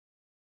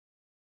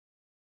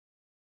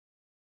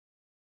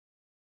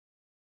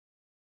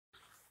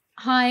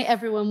Hi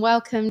everyone,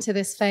 welcome to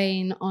this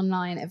Fane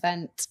online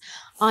event.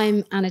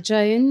 I'm Anna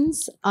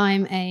Jones.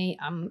 I'm a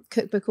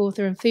cookbook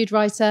author and food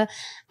writer,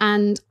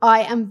 and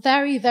I am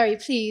very, very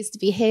pleased to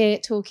be here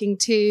talking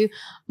to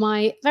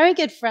my very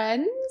good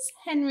friends,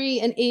 Henry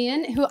and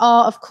Ian, who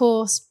are, of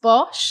course,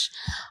 BOSH.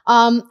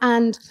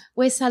 And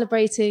we're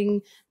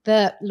celebrating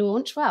the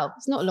launch. Well,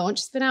 it's not launch,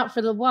 it's been out for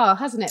a little while,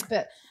 hasn't it?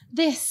 But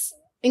this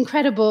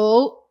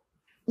incredible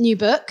new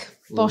book,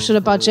 BOSH on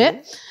a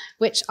Budget,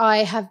 which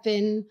I have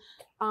been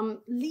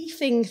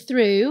leafing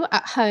through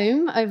at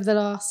home over the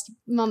last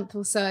month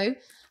or so.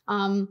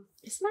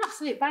 It's an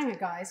absolute banger,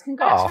 guys.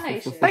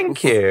 Congratulations. Oh,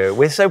 thank you.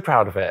 We're so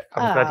proud of it.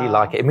 I'm glad you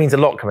like it. It means a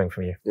lot coming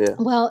from you. Yeah.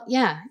 Well,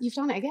 yeah, you've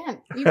done it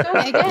again. You've done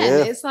it again.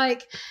 Yeah. It's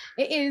like,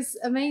 it is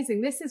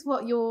amazing. This is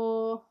what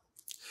your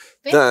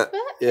fifth book?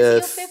 Yeah,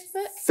 is it your fifth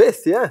book?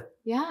 Fifth, yeah.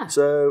 Yeah.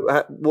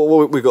 So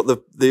well, we've got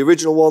the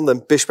original one,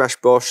 then Bish Bash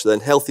Bosh, then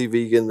Healthy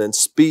Vegan, then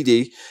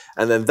Speedy,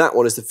 and then that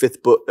one is the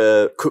fifth book,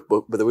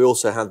 cookbook. But then we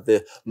also had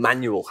the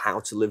manual How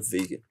to Live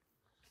Vegan.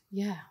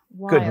 Yeah.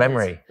 Wild. Good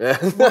memory. Yeah.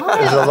 There's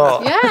a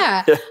lot.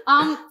 Yeah.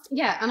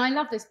 Yeah, and I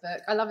love this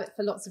book. I love it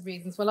for lots of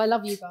reasons. Well, I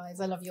love you guys.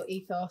 I love your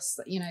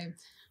ethos. You know,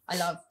 I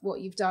love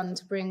what you've done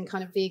to bring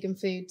kind of vegan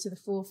food to the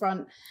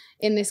forefront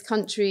in this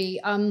country.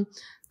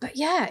 But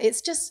yeah,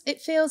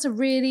 it feels a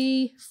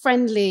really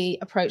friendly,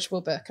 approachable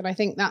book. And I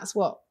think that's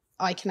what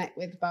I connect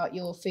with about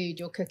your food,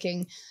 your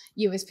cooking,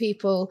 you as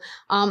people.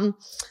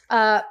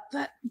 But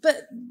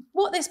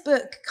what this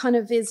book kind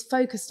of is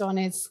focused on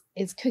is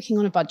cooking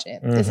on a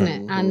budget, isn't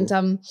it?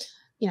 And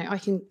you know,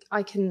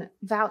 I can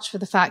vouch for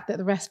the fact that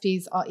the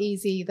recipes are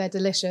easy, they're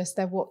delicious,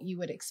 they're what you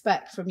would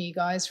expect from you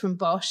guys from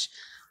BOSH.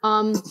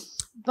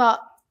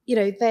 But you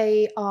know,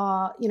 they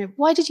are, you know,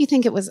 why did you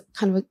think it was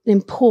kind of an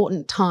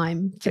important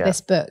time for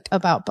this book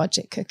about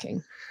budget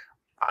cooking?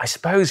 I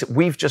suppose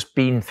we've just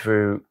been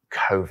through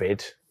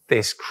COVID,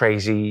 this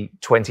crazy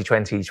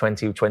 2020,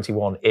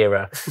 2021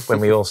 era when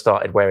we all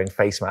started wearing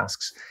face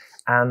masks.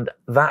 And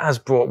that has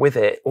brought with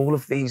it all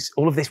of this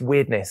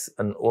weirdness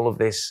and all of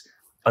this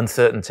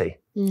uncertainty.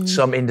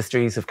 Some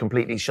industries have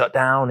completely shut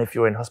down. If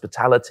you're in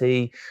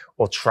hospitality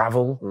or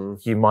travel,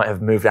 you might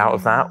have moved out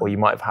of that, or you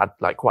might have had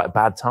like quite a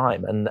bad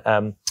time.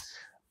 And,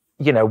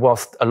 you know,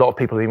 whilst a lot of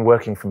people have been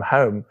working from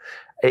home,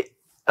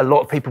 a lot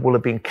of people will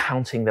have been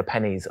counting the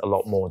pennies a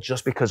lot more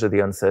just because of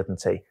the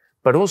uncertainty.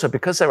 But also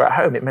because they were at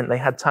home, it meant they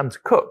had time to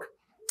cook.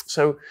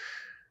 So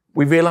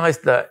we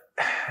realized that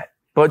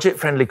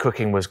budget-friendly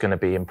cooking was going to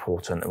be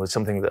important. It was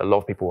something that a lot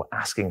of people were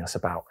asking us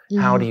about.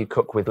 How do you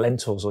cook with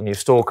lentils on your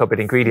store cupboard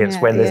ingredients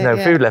when there's no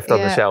food left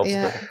on the shelves?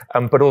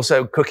 But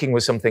also cooking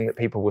was something that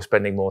people were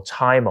spending more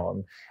time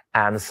on.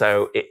 And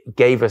so it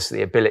gave us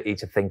the ability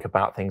to think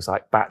about things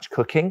like batch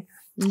cooking,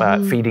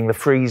 feeding the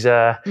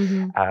freezer,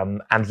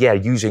 and yeah,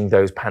 using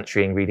those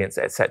pantry ingredients,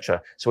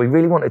 etc. So we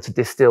really wanted to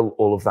distill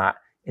all of that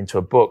into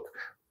a book.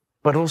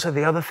 But also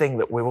the other thing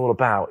that we're all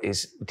about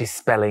is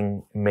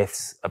dispelling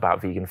myths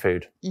about vegan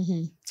food.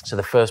 So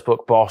the first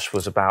book, BOSH,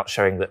 was about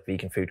showing that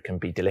vegan food can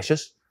be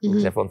delicious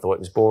because everyone thought it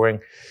was boring.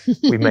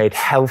 We made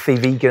Healthy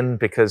Vegan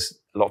because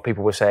a lot of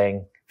people were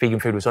saying vegan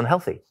food was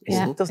unhealthy.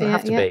 It doesn't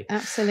have to be.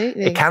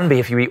 Absolutely. It can be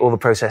if you eat all the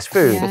processed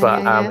food,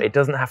 but it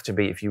doesn't have to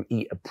be if you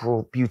eat a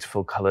broad,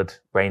 beautiful coloured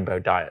rainbow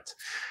diet.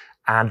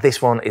 And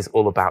this one is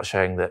all about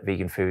showing that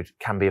vegan food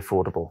can be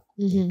affordable.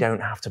 You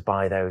don't have to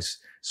buy those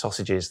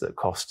sausages that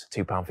cost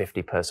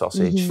 £2.50 per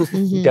sausage.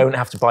 You don't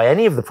have to buy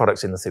any of the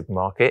products in the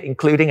supermarket,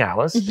 including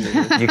ours.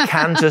 You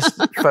can just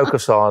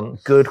focus on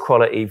good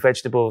quality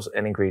vegetables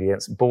and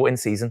ingredients bought in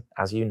season,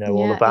 as you know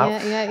all about,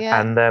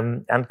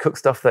 and cook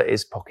stuff that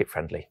is pocket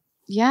friendly.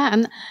 Yeah,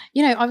 and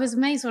you know, I was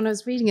amazed when I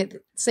was reading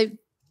it. So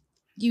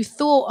you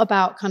thought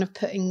about kind of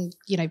putting,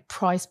 you know,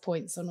 price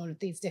points on all of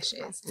these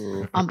dishes.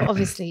 But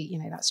obviously, you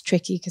know, that's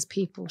tricky because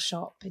people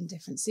shop in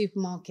different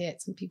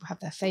supermarkets and people have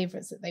their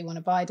favorites that they want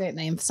to buy, don't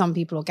they? And for some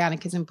people,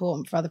 organic is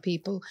important. For other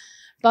people,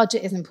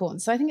 budget is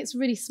important. So I think it's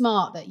really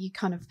smart that you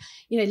kind of,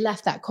 you know,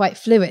 left that quite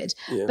fluid.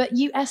 But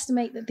you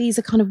estimate that these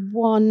are kind of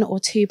 £1 or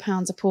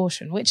 £2 a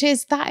portion,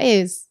 that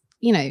is,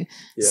 you know,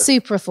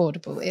 super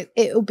affordable.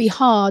 It will be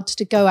hard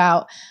to go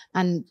out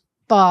and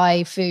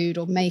buy food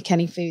or make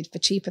any food for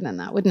cheaper than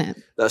that, wouldn't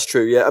it? That's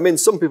true, yeah. I mean,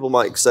 some people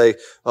might say,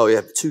 oh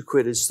yeah,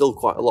 £2 is still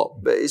quite a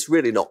lot, but it's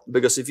really not.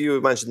 Because if you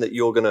imagine that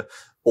you're going to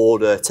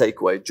order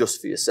takeaway just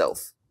for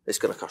yourself, it's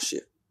going to cost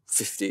you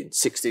 15,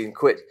 16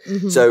 quid.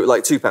 So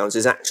like £2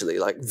 is actually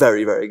like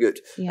very, very good.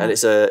 And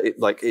it's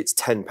it's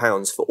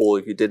 £10 for all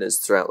of your dinners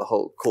throughout the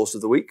whole course of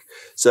the week.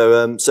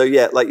 So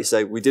yeah, like you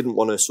say, we didn't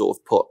want to sort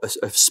of put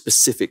a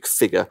specific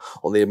figure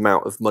on the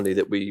amount of money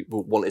that we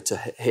wanted to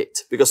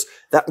hit, because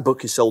that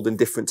book is sold in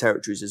different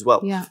territories as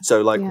well.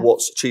 So like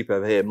what's cheap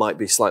over here might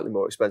be slightly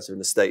more expensive in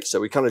the States. So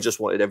we kind of just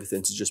wanted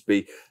everything to just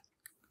be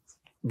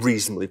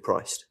reasonably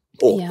priced.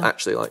 Or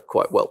actually like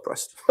quite well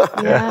priced.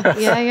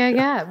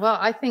 Yeah. Well,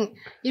 I think,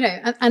 you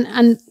know,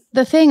 and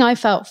the thing I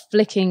felt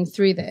flicking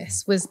through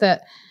this was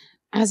that,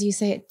 as you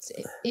say,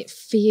 it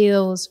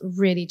feels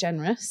really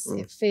generous.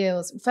 It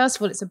feels, first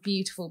of all, it's a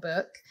beautiful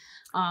book.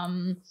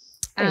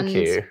 Thank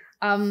you.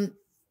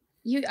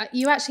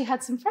 you actually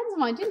had some friends of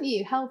mine, didn't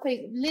you?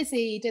 Helping.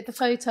 Lizzie did the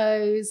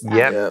photos.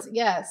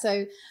 Yeah.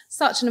 So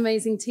such an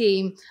amazing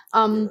team.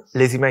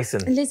 Lizzie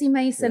Mason.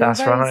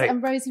 That's right.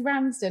 And Rosie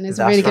Ramsden is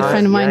a really good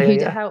friend of mine who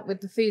did help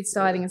with the food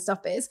styling and stuff.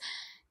 But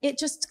it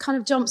just kind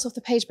of jumps off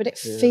the page, but it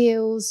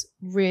feels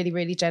really,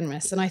 really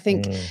generous. And I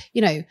think,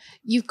 you know,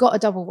 you've got a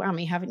double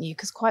whammy, haven't you?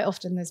 Because quite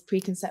often there's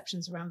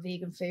preconceptions around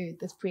vegan food,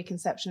 there's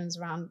preconceptions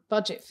around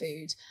budget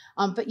food,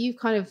 but you've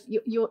kind of,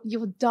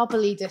 you're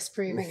doubly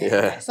disproving it,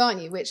 this,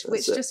 aren't you? Which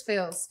just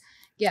feels,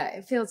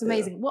 it feels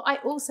amazing. What I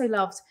also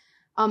loved,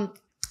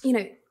 you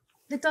know,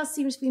 there does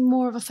seem to be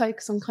more of a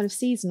focus on kind of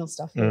seasonal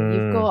stuff here.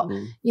 You've got,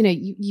 you know,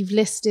 you've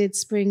listed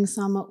spring,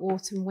 summer,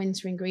 autumn,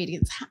 winter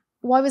ingredients.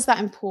 Why was that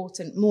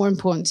more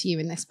important to you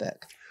in this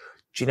book?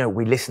 Do you know,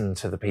 we listen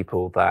to the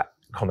people that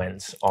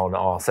comment on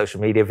our social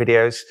media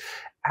videos,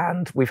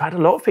 and we've had a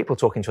lot of people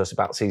talking to us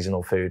about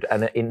seasonal food,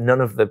 and in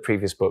none of the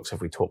previous books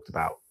have we talked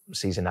about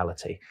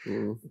seasonality.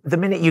 The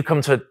minute you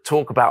come to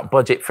talk about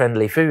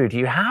budget-friendly food,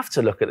 you have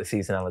to look at the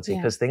seasonality,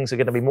 because things are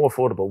going to be more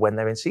affordable when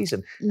they're in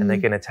season, and they're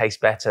going to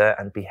taste better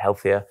and be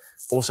healthier.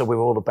 Also,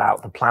 we're all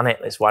about the planet.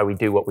 That's why we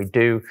do what we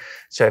do.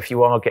 So if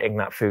you are getting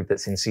that food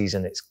that's in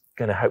season, it's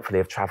going to hopefully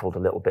have traveled a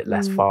little bit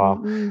less far.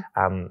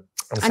 And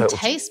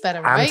taste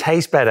better, right? And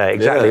taste better,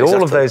 exactly.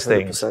 All of those 100%.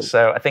 things.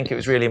 So I think it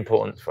was really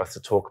important for us to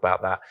talk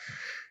about that.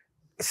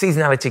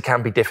 Seasonality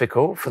can be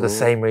difficult for the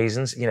same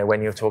reasons. You know,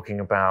 when you're talking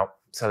about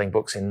selling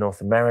books in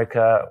North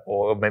America,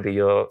 or maybe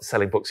you're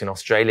selling books in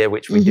Australia,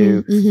 which we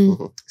do,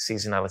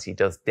 seasonality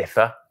does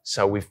differ.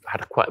 So we've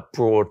had quite a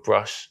broad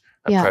brush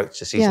approach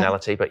to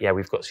seasonality. But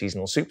we've got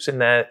seasonal soups in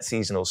there,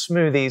 seasonal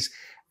smoothies,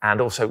 and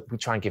also we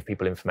try and give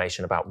people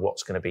information about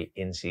what's going to be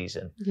in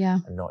season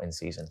and not in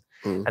season.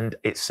 And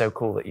it's so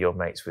cool that you're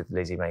mates with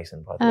Lizzie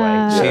Mason, by the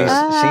way. She's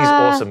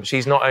awesome.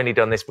 She's not only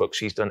done this book,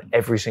 she's done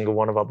every single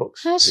one of our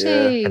books. Has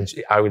she? And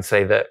I would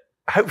say that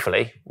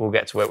hopefully we'll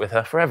get to work with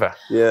her forever.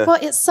 Well,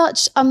 it's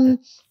such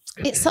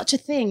a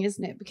thing,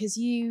 isn't it? Because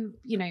you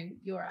know,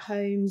 you're at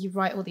home, you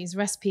write all these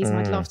recipes, and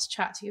I'd love to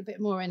chat to you a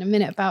bit more in a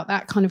minute about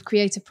that kind of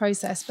creative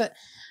process. But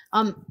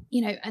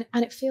you know,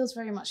 and it feels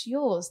very much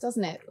yours,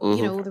 doesn't it?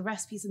 You know, all the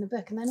recipes in the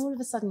book, and then all of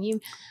a sudden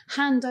you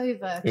hand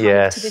over kind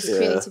of to this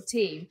creative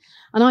team.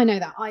 And I know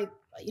that I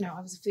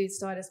was a food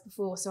stylist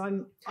before, so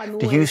I'm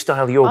always, do you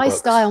style your books? I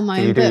style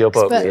my own books, your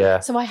books,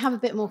 but so I have a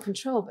bit more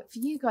control. But for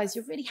you guys,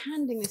 you're really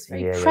handing this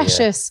very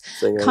precious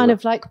kind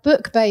of like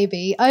book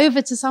baby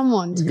over to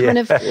someone to kind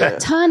of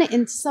turn it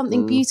into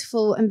something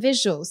beautiful and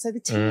visual. So the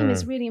team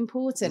is really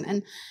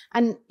important,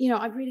 and you know,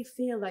 I really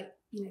feel like,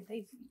 you know,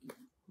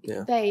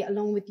 they,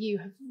 along with you,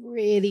 have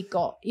really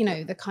got, you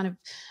know, the kind of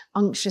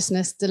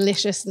unctuousness,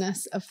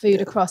 deliciousness of food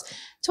across.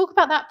 Talk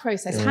about that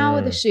process. How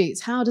are the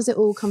shoots? How does it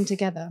all come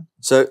together?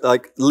 So,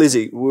 like,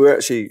 Lizzie,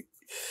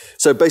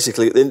 so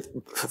basically,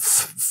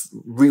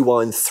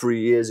 rewind 3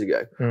 years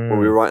ago when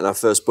we were writing our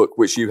first book,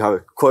 which you have a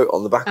quote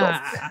on the back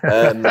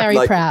of. Very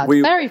proud.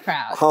 Very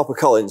proud.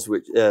 HarperCollins,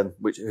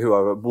 who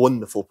are a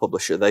wonderful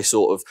publisher, they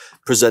sort of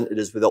presented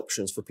us with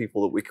options for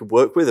people that we could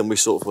work with, and we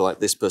sort of were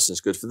like, this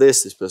person's good for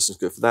this person's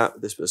good for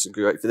that, this person's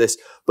great for this.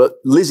 But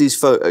Lizzie's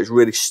photos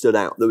really stood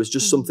out. There was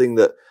just something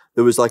that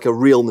there was like a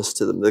realness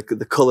to them, the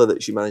colour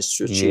that she managed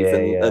to achieve,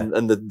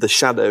 and the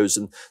shadows,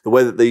 and the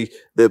way that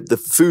the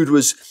food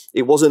was,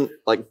 it wasn't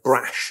like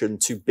brash and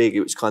too big,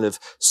 it was kind of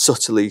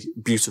subtly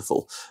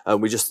beautiful.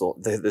 And we just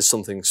thought there's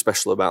something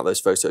special about those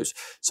photos.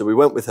 So we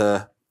went with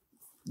her.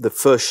 The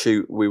first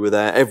shoot, we were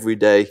there every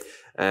day,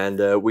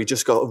 and we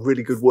just got a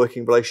really good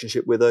working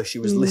relationship with her. She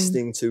was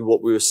listening to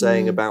what we were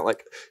saying about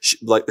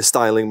like the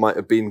styling might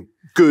have been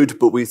good,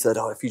 but we said,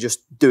 if you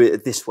just do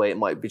it this way, it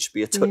might just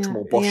be a touch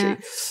more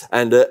boshy.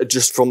 And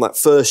just from that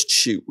first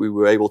shoot, we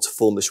were able to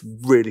form this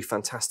really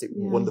fantastic,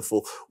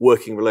 wonderful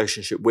working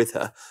relationship with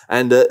her.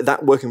 And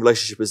that working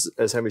relationship,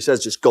 as Henry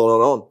says, just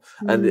gone on.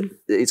 And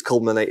it's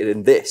culminated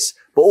in this.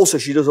 But also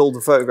she does all the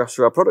photographs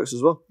for our products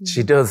as well.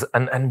 She does.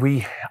 And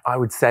I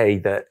would say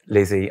that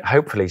Lizzie,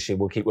 hopefully she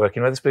will keep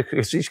working with us,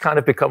 because she's kind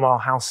of become our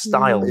house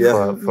style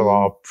for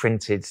our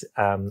printed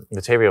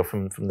material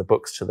from the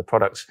books to the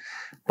products.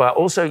 But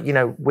also, you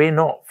know, we're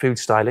not food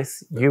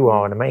stylists. You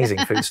are an amazing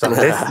food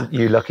stylist,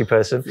 you lucky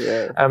person.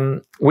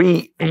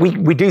 We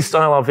do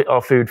style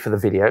our food for the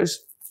videos,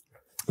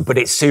 but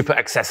it's super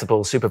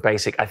accessible, super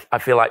basic. I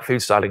feel like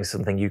food styling is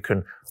something you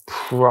can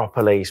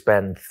properly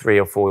spend 3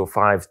 or 4 or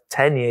 5,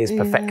 10 years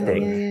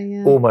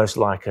perfecting, almost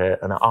like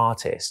an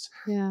artist.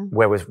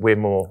 Whereas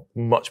we're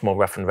much more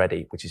rough and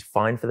ready, which is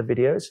fine for the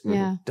videos.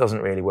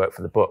 Doesn't really work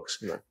for the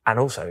books. And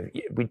also,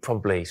 we'd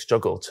probably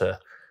struggle to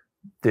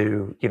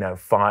do, you know,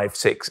 5,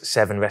 6,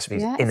 7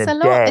 recipes in a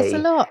day. It's a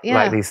lot,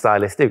 like these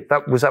stylists do.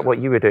 Was that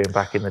what you were doing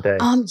back in the day?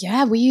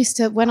 Yeah, we used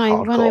to, when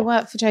I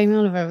worked for Jamie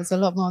Oliver, it was a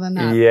lot more than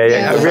that.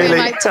 Yeah, it was really?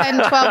 like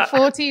 10, 12,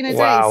 14 a day.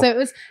 So it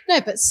was,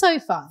 but so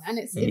fun. And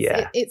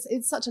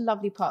it's such a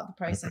lovely part of the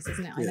process,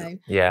 isn't it? I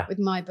know with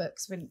my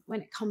books,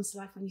 when it comes to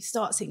life, when you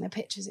start seeing the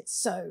pictures, it's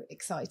so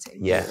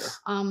exciting.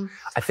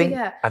 I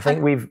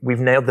think we've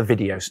nailed the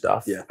video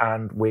stuff,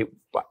 and we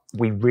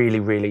really,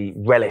 really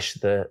relish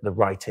the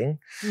writing.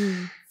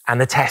 and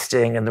the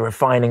testing and the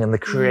refining and the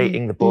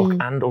creating the book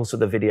and also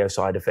the video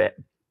side of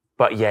it.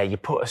 But yeah, you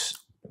put us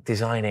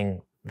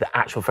designing the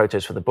actual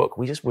photos for the book,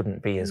 we just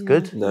wouldn't be as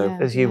good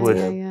as you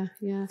would.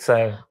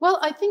 So, well,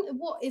 I think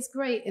what is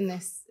great in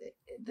this,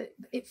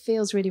 it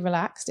feels really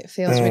relaxed. It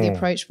feels really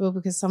approachable,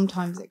 because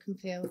sometimes it can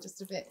feel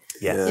just a bit,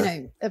 you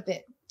know, a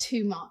bit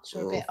too much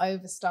or a bit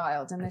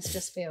overstyled. And this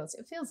just feels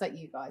like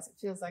you guys. It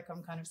feels like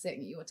I'm kind of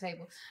sitting at your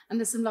table. And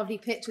there's some lovely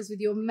pictures with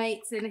your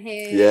mates in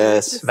here.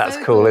 Yes, that's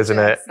so cool, isn't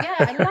it? Yeah,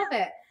 I love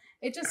it.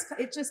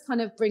 It just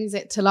kind of brings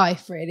it to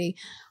life, really.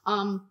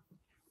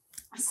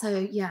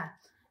 So yeah.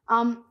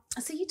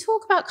 So you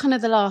talk about kind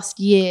of the last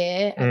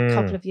year, a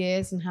couple of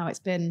years, and how it's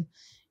been,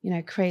 you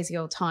know, crazy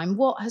old time.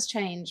 What has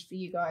changed for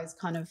you guys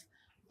kind of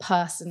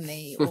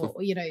personally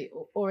or you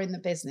know, or in the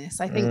business?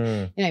 I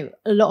think, you know,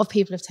 a lot of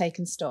people have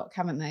taken stock,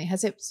 haven't they?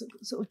 Has it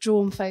sort of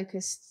drawn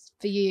focus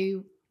for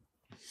you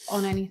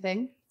on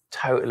anything?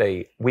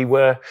 Totally.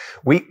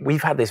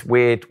 We've had this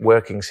weird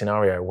working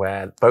scenario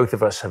where both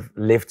of us have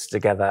lived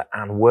together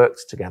and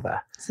worked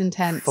together. It's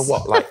intense. For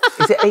what, like,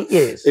 is it 8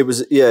 years? It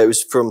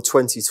was from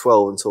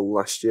 2012 until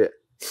last year.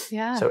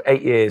 Yeah. So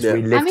 8 years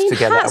we lived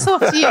together. Hats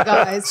off to you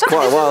guys. It's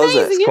quite a while,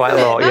 isn't it? It's quite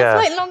a lot,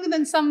 That's like longer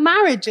than some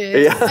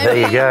marriages. Yeah. There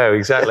you go,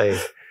 exactly.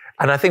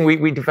 And I think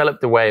we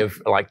developed a way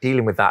of like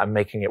dealing with that and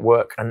making it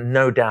work. And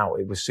no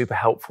doubt it was super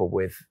helpful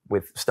with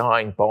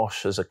starting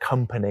BOSH as a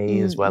company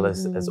as well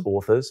as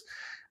authors.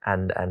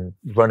 And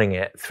running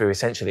it through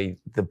essentially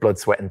the blood,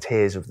 sweat and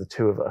tears of the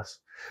two of us,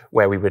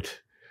 where we would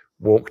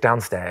walk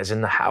downstairs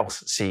in the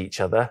house, see each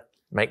other,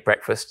 make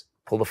breakfast,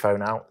 pull the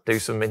phone out, do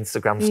some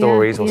Instagram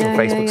stories or some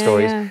Facebook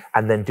stories,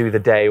 and then do the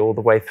day all the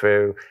way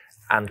through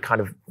and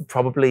kind of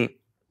probably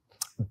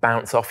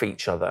bounce off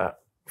each other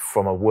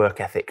from a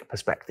work ethic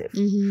perspective.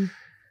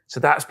 So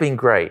that's been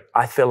great.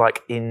 I feel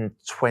like in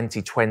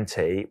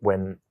 2020,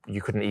 when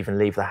you couldn't even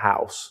leave the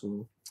house,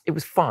 it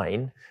was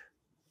fine,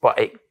 but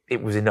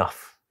it was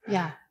enough.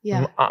 Yeah.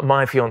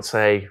 My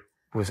fiance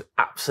was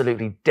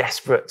absolutely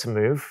desperate to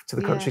move to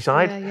the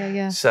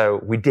countryside. So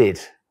we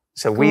did.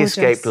 So we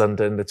escaped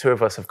London. The two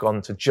of us have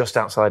gone to just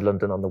outside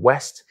London on the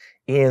west.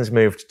 Ian's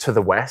moved to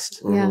the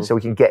west, so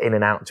we can get in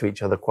and out to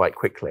each other quite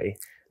quickly.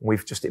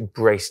 We've just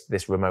embraced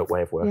this remote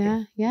way of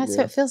working.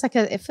 So it feels like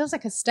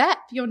a step.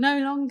 You're no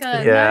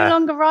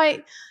longer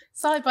right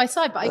side by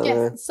side, but I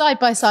guess side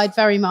by side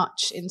very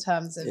much in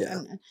terms of,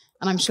 and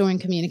I'm sure in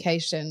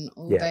communication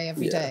all day,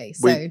 every day.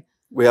 So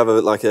we have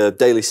a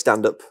daily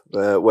stand-up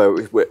where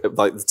we're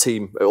like the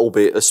team,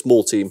 albeit a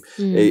small team,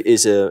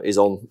 is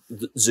on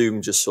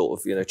Zoom, just sort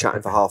of, you know,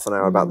 chatting for half an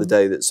hour about the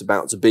day that's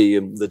about to be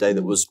and the day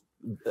that was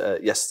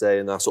yesterday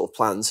and our sort of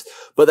plans.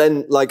 But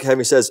then, like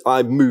Henry says,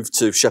 I moved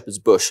to Shepherd's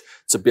Bush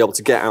to be able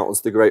to get out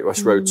onto the Great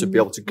West Road, to be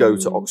able to go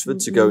to Oxford,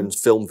 to go and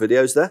film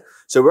videos there.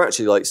 So we're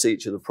actually like see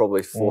each other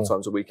probably 4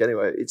 times a week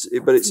anyway.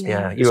 You were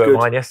at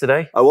mine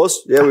yesterday. I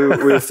was. Yeah, we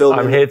were filming.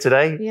 I'm here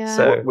today. Yeah.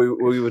 So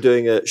we were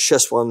doing a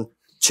Szechuan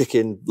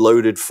chicken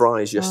loaded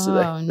fries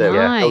yesterday. Oh,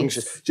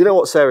 nice. Do you know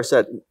what Sarah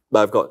said?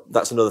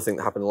 That's another thing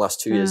that happened in the last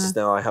 2 years is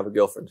now I have a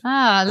girlfriend.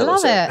 I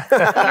love it.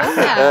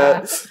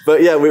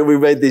 But yeah, we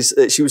made these.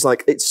 She was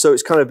like, it's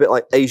kind of a bit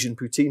like Asian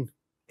poutine.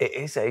 it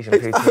is Asian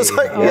poutine. I was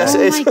like, yes,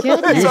 it is. Oh my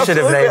goodness. You should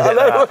have named it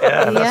that.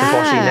 Yeah, that's a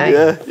poshy name.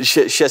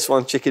 Yeah,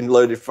 Szechuan chicken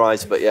loaded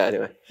fries. But yeah,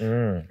 anyway.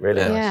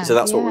 Really nice. Yeah, so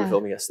that's what we were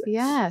filming yesterday.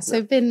 Yeah,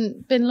 so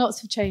been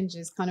lots of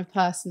changes kind of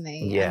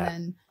personally. Yeah. And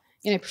then,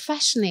 you know,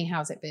 professionally,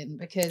 how's it been?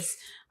 Because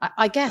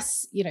I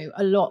guess, you know,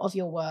 a lot of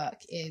your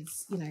work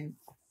is, you know,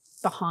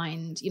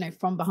 behind, you know,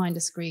 from behind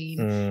a screen.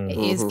 It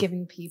is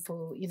giving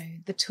people, you know,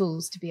 the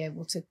tools to be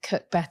able to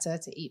cook better,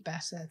 to eat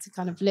better, to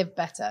kind of live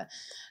better.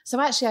 So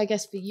actually, I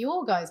guess for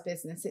your guys'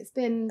 business, it's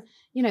been,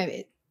 you know,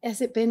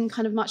 has it been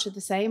kind of much of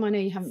the same? I know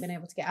you haven't been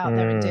able to get out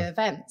there and do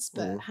events,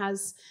 but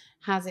has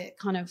it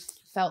kind of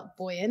felt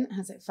buoyant?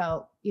 Has it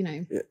felt, you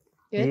know,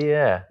 good?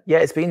 Yeah,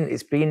 it's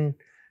been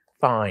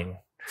fine.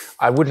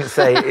 I wouldn't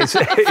say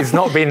it's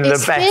not been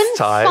the best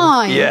time.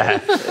 Fine.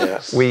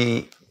 Yeah.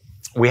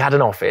 We had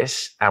an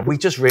office and we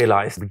just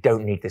realized we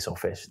don't need this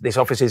office. This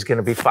office is going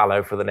to be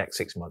fallow for the next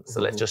 6 months.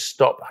 So let's just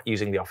stop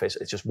using the office.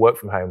 It's just work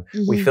from home.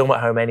 We film at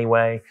home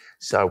anyway.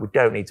 So we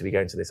don't need to be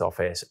going to this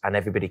office and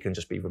everybody can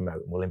just be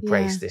remote. And we'll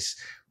embrace this.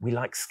 We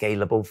like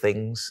scalable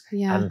things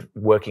and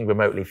working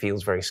remotely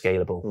feels very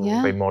scalable,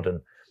 very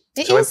modern.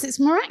 It's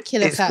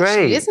miraculous, it's actually,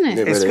 great. isn't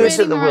it? It's really good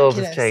that the world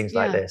has miraculous. changed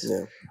like this.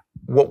 Yeah.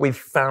 What we've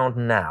found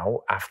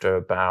now, after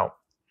about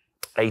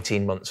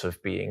 18 months of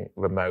being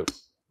remote,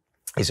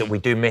 is that we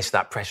do miss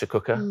that pressure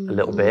cooker a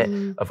little bit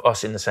of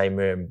us in the same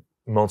room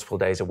multiple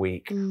days a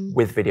week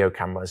with video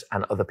cameras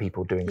and other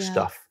people doing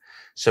stuff.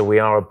 So we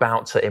are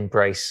about to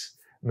embrace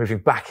moving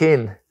back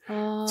in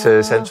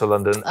to central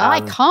London. I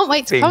can't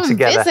wait to come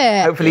together. and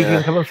visit. Hopefully you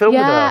can come and film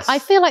with us. I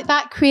feel like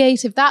that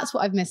creative, that's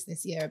what I've missed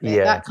this year a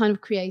bit. That kind of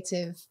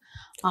creative,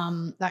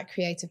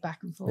 back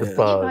and forth. You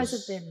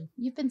guys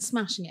you've been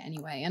smashing it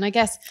anyway. And I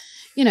guess,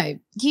 you know,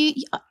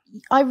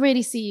 I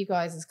really see you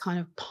guys as kind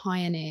of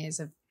pioneers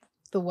of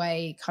the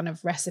way kind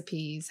of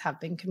recipes have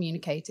been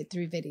communicated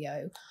through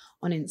video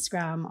on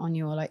Instagram, on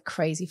your like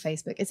crazy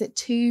Facebook. Is it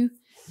 2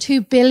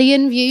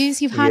 billion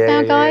views you've had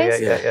now,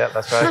 guys? Yeah,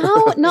 that's right.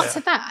 How nuts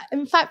are that?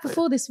 In fact,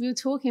 before this, we were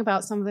talking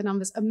about some of the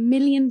numbers. 1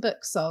 million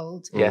books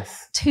sold.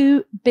 Yes.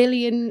 2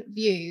 billion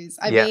views.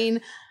 I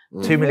mean,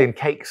 2 million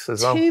cakes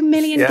as well. 2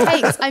 million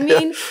cakes. I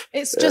mean,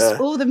 it's just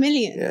all the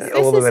millions. This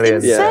all the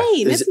millions.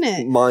 Insane, isn't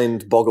it?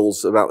 Mind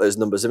boggles about those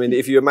numbers. I mean,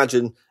 if you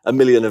imagine 1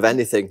 million of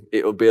anything,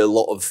 it would be a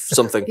lot of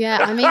something.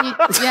 I mean,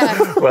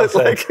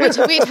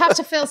 well, we'd have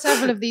to fill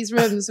several of these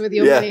rooms with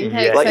your million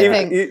cakes, like I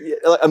think.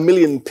 Like 1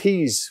 million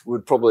peas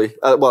would probably,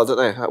 well, I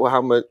don't know,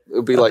 how much, it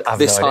would be like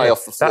this high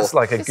off the floor. That's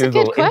like a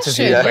Google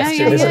interview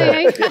question, isn't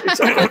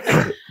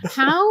it?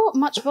 How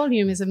much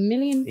volume is 1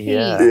 million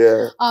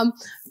peas?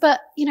 But,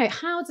 you know,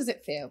 how does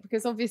it feel?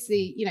 Because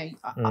obviously, you know,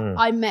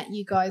 I met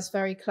you guys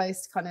very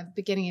close to kind of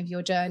beginning of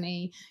your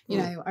journey. You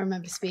know, I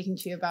remember speaking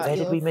to you about Where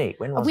did we meet?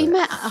 When was we it?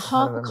 met at a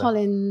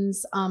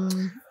HarperCollins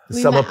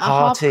summer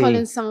party.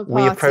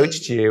 We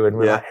approached you and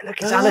we were like,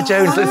 look, it's Anna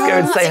Jones, let's go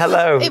and say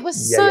hello. It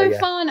was so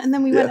fun. And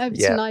then we went over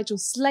to Nigel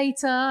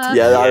Slater.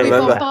 I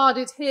remember. We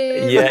bombarded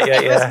him.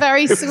 It was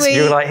very sweet.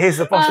 You were like, here's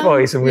the Bosh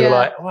Boys. And we were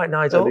like, all right,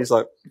 Nigel. And he's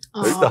like,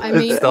 I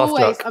mean,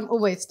 I'm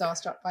always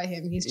starstruck by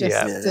him. He's just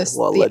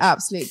the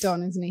absolute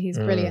don, isn't he? He's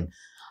brilliant.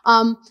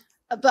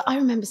 But I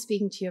remember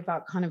speaking to you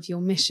about kind of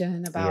your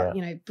mission, about,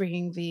 you know,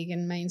 bringing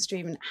vegan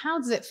mainstream. And how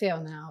does it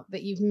feel now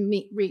that you've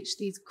reached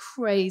these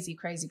crazy,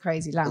 crazy,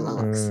 crazy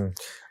landmarks?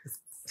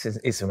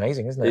 It's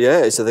amazing, isn't it?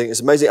 Yeah, I think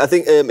it's amazing. I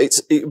think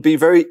it'd be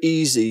very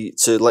easy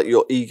to let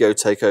your ego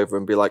take over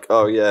and be like,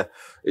 oh yeah,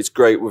 it's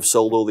great, we've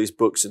sold all these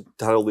books and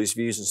had all these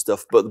views and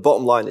stuff. But the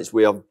bottom line is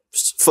we are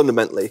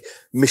fundamentally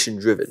mission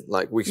driven.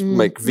 Like we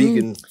make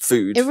vegan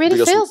food. It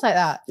really feels like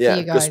that for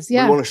you guys. We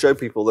want to show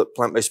people that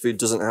plant-based food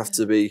doesn't have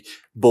to be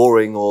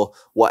boring or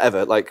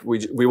whatever. Like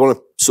we want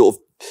to sort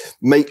of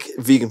make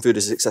vegan food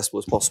as accessible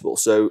as possible.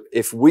 So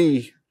if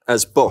we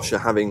as Bosh are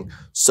having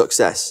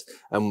success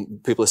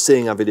and people are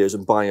seeing our videos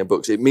and buying our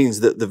books, it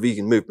means that the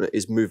vegan movement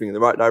is moving in the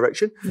right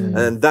direction.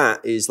 And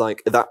that is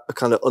like, that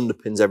kind of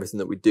underpins everything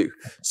that we do.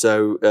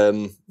 So,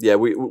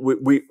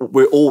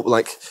 we're all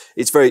like,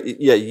 it's very,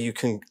 you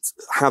can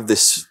have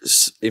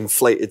this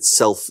inflated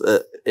self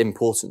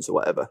importance or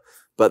whatever,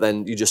 but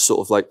then you just sort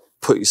of like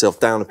put yourself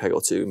down a peg or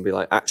two and be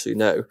like, actually,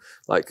 no,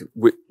 like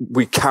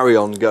we carry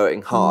on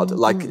going hard.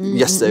 Like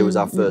yesterday was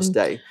our first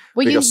day.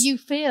 Well, you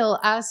feel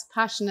as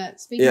passionate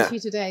speaking to you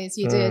today as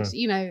you did,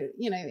 you know,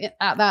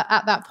 at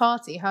that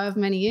party, however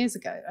many years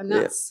ago. And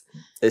that's,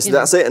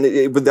 that's it.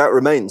 And that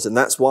remains. And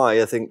that's why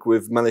I think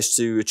we've managed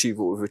to achieve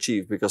what we've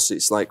achieved, because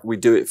it's like, we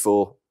do it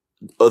for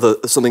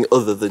something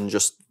other than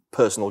just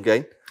personal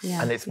gain.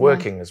 And it's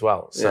working as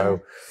well.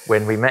 So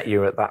when we met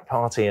you at that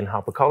party in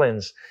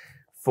HarperCollins,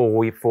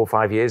 4 or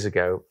 5 years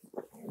ago,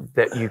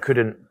 that you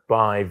couldn't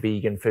buy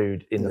vegan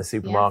food in the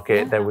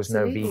supermarket. There was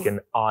no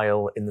vegan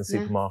aisle in the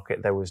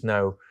supermarket. There was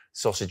no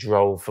sausage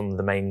roll from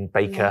the main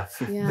baker.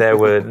 There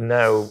were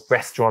no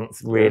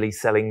restaurants really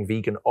selling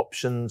vegan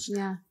options.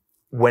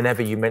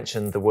 Whenever you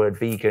mentioned the word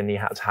vegan, you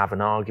had to have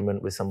an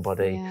argument with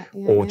somebody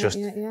or just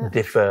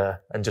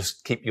differ and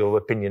just keep your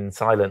opinion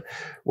silent.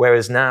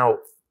 Whereas now,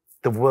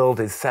 the world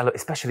is,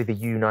 especially the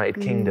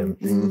United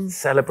Kingdom,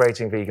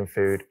 celebrating vegan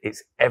food.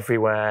 It's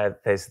everywhere.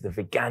 There's the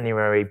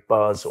Veganuary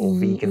buzz or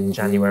Vegan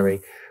January,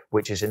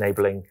 which is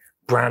enabling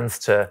brands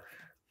to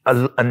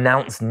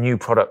announce new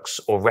products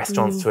or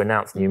restaurants to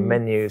announce new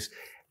menus.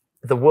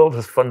 The world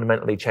has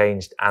fundamentally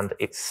changed, and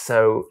it's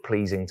so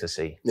pleasing to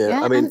see.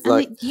 I mean, and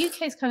like the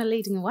UK is kind of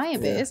leading the way a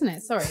bit, isn't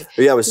it? Sorry.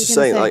 I was just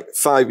saying, like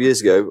 5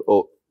 years ago,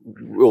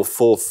 or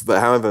 4, but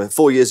however,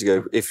 4 years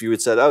ago, if you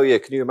had said, oh yeah,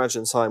 can you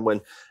imagine a time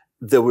when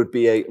there would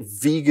be a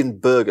vegan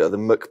burger, the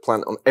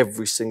McPlant, on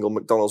every single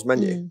McDonald's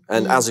menu.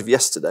 And as of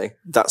yesterday,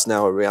 that's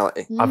now a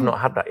reality. I've not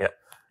had that yet.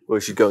 Well,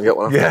 you should go and get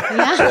one.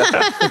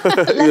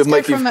 Let's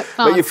make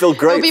you feel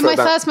great. It'll be my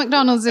first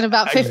McDonald's in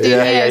about 15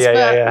 years.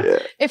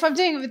 But if I'm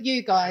doing it with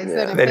you guys,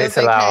 then it's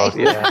allowed.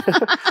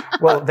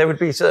 Well, there would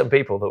be certain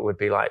people that would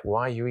be like,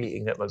 why are you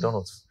eating at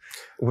McDonald's?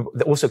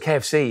 Also,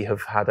 KFC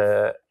have had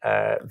a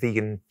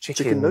vegan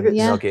chicken nugget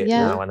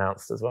now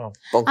announced as well.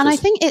 Bonkers. And I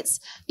think it's,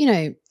 you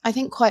know, I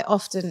think quite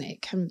often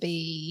it can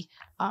be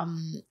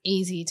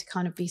easy to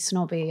kind of be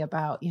snobby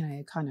about, you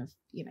know, kind of,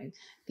 you know,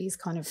 these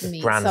kind of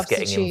meat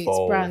substitutes,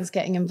 brands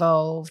getting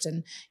involved,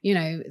 and you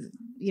know,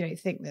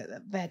 think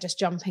that they're just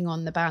jumping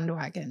on the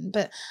bandwagon.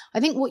 But I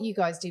think what you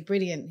guys do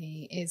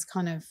brilliantly is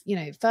kind of, you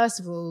know,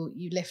 first of all,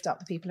 you lift up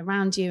the people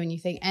around you, and you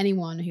think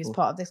anyone who's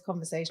part of this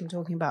conversation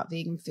talking about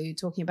vegan food,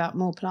 talking about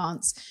more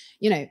plants,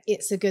 you know,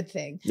 it's a good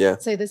thing.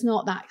 So there's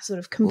not that sort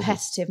of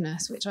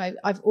competitiveness, which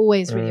I've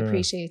always really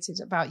appreciated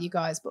about you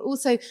guys. But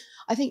also,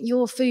 I think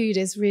your food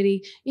is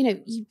really, you know,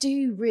 you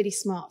do really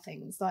smart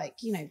things, like,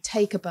 you know,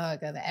 take a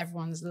burger that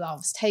everyone's just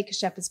loves. Take a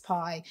shepherd's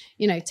pie,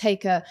 you know,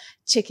 take a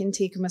chicken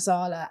tikka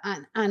masala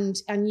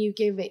and you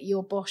give it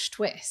your BOSH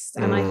twist.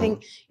 And I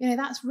think, you know,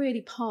 that's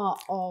really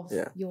part of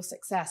your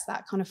success,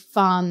 that kind of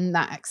fun,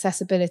 that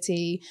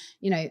accessibility,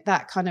 you know,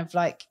 that kind of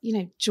like, you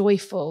know,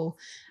 joyful,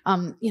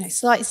 you know,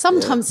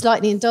 sometimes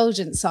slightly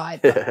indulgent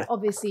side, but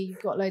obviously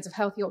you've got loads of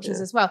healthy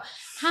options as well.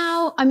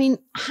 How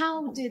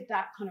did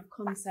that kind of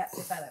concept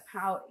develop?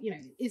 How, you know,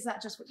 is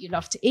that just what you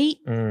love to eat?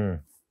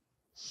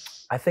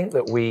 I think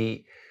that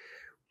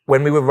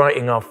when we were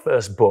writing our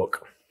first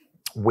book,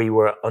 we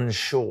were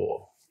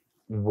unsure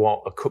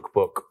what a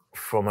cookbook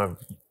from a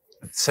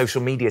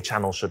social media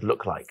channel should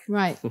look like.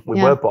 Right.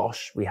 We were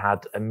BOSH. We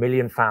had 1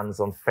 million fans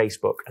on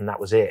Facebook and that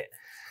was it.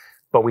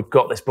 But we'd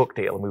got this book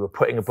deal and we were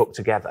putting a book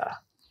together.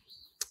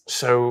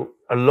 So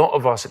a lot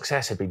of our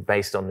success had been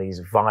based on these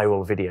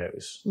viral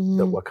videos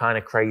that were kind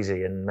of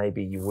crazy and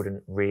maybe you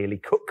wouldn't really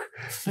cook,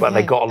 but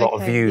they got a lot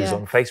of views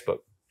on Facebook.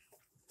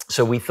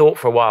 So we thought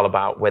for a while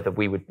about whether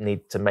we would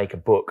need to make a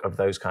book of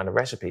those kind of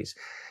recipes.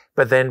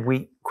 But then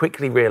we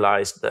quickly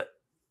realized that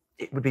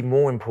it would be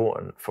more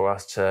important for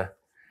us to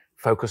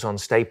focus on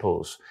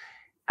staples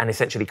and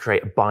essentially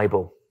create a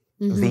Bible,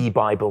 the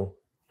Bible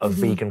of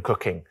vegan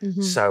cooking.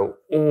 So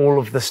all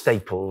of the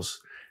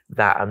staples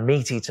that a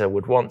meat eater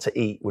would want to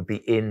eat would be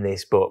in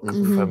this book,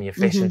 from your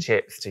fish and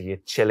chips to your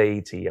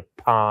chili to your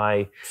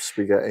pie,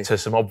 spaghetti, to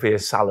some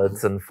obvious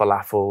salads and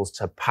falafels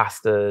to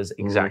pastas,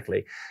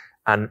 exactly.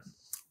 And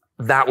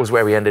that was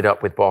where we ended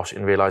up with BOSH,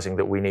 in realizing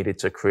that we needed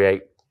to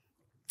create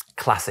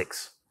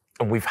classics.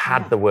 And we've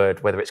had the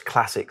word, whether it's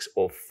classics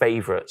or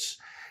favorites,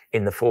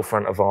 in the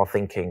forefront of our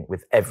thinking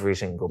with every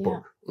single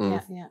book.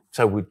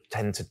 So we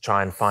tend to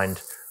try and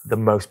find the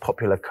most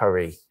popular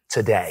curry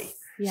today.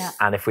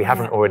 And if we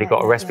haven't already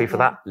got a recipe for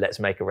that, let's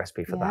make a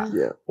recipe for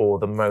that. Or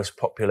the most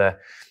popular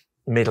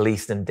Middle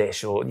Eastern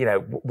dish, or, you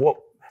know,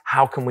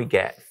 how can we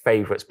get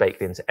favorites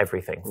baked into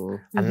everything?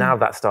 And now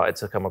that started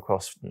to come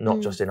across, not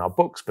just in our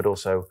books, but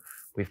also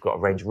we've got a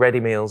range of ready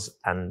meals,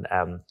 and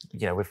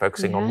you know, we're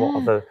focusing on what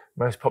are the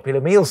most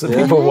popular meals that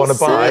people want to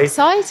buy.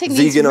 So exciting!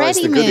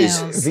 Veganize the goodies,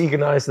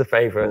 veganize the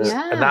favorites,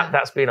 and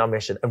that's been our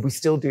mission. And we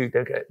still do.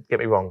 Don't get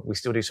me wrong. We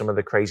still do some of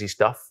the crazy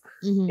stuff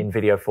in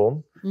video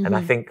form, and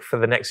I think for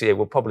the next year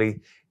we'll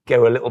probably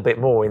go a little bit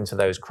more into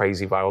those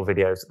crazy viral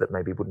videos that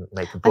maybe wouldn't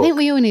make a book. I think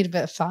we all need a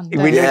bit of fun.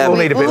 We all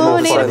need a bit more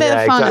fun. We all need a bit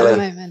of fun at the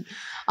moment.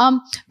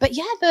 But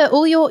yeah,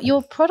 all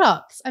your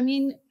products, I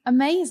mean,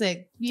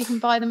 amazing. You can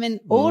buy them in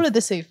all of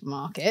the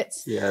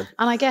supermarkets. And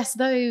I guess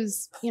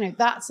those, you know,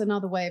 that's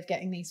another way of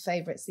getting these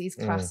favorites, these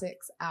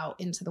classics out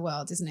into the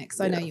world, isn't it? Because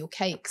I know your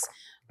cakes,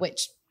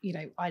 which, you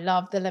know, I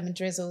love the lemon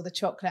drizzle, the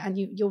chocolate, and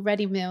your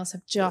ready meals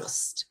have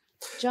just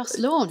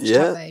launched,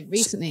 have they,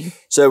 recently?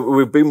 So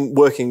we've been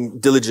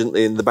working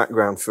diligently in the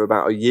background for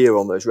about a year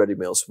on those ready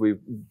meals. We've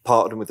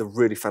partnered with a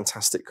really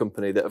fantastic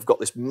company that have got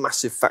this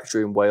massive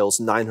factory in Wales,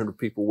 900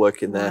 people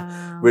working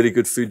there, really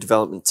good food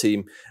development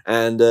team.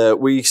 And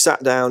we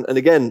sat down, and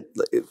again,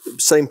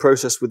 same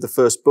process with the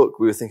first book.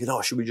 We were thinking,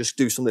 oh, should we just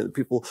do something that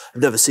people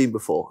have never seen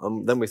before?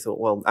 And then we thought,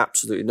 well,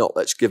 absolutely not.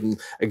 Let's give them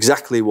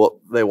exactly what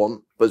they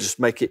want, but just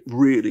make it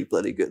really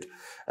bloody good.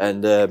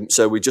 And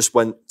so we just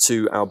went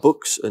to our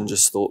books and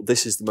just thought,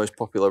 this is the most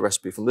popular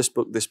recipe from this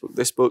book, this book,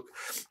 this book.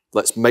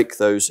 Let's make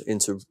those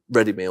into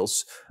ready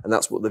meals. And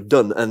that's what they've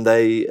done. And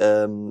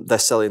they're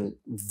selling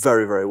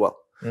very, very well.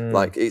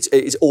 Like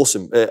it's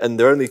awesome. And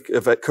they're only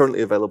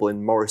currently available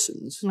in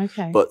Morrison's.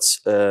 But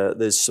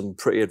there's some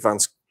pretty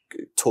advanced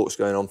talks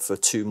going on for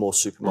 2 more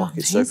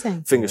supermarkets. So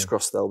fingers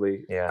crossed they'll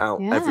be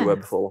out everywhere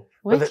before.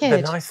 But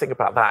the nice thing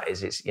about that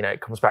is it's, you know,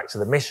 it comes back to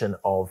the mission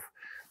of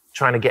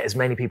trying to get as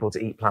many people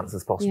to eat plants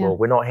as possible.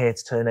 We're not here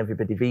to turn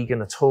everybody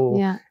vegan at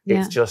all.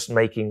 It's just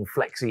making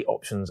flexi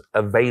options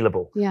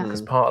available,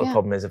 because part of the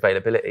problem is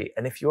availability.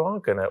 And if you are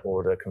going to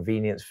order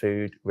convenience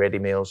food, ready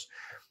meals,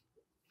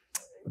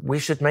 we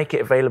should make it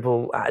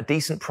available at a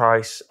decent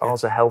price.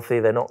 Ours are healthy.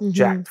 They're not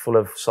jacked full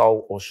of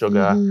salt or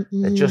sugar.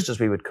 They're just as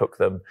we would cook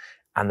them.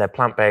 And they're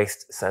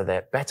plant-based, so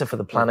they're better for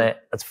the planet.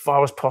 As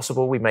far as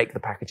possible, we make the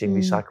packaging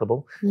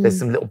recyclable. There's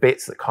some little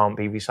bits that can't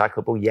be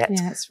recyclable yet.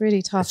 It's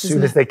really tough. As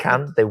soon as they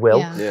can, they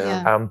will.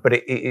 But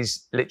it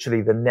is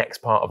literally the next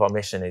part of our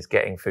mission is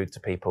getting food to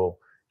people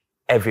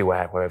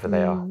everywhere, wherever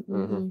they are.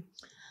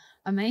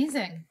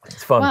 Amazing.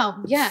 It's fun.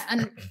 Well, yeah.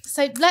 And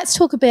so let's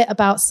talk a bit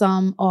about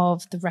some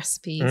of the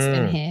recipes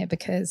in here,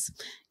 because,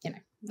 you know,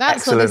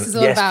 that's what this is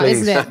all about,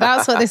 isn't it?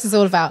 That's what this is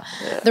all about.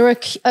 There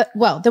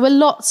were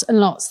lots and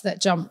lots that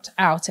jumped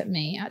out at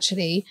me,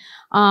 actually.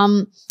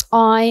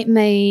 I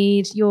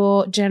made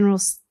your General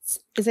Tso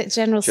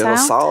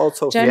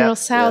tofu.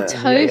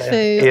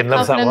 Ian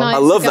loves that one. I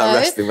love that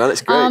recipe, man.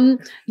 It's great.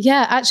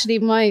 Actually,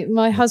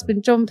 my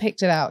husband John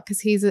picked it out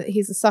because he's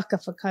a sucker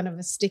for kind of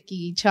a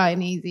sticky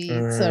Chinesey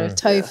sort of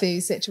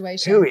tofu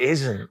situation. Who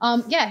isn't?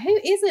 Who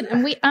isn't?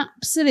 And we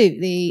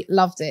absolutely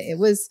loved it. It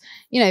was,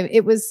 you know,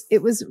 it was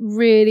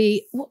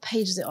really. What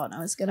page is it on? I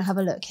was going to have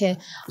a look here.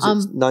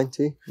 Was it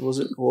 90? Was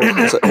it? Or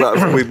was it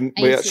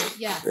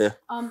 80,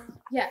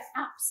 Yeah,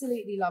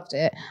 absolutely loved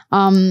it.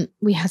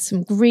 We had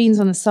some greens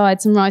on the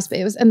side, some rice, but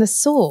it was, and the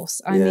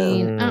sauce, I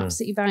mean,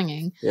 absolutely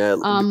banging. Yeah,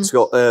 it's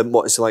got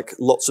it's like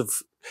lots of.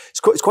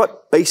 It's quite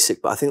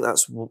basic, but I think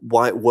that's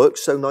why it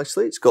works so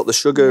nicely. It's got the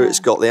sugar,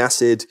 it's got the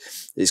acid,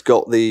 it's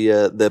got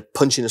the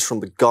punchiness from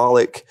the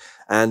garlic,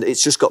 and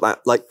it's just got that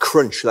like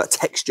crunch, that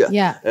texture.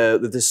 Yeah,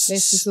 with this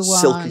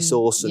silky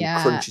sauce and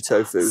crunchy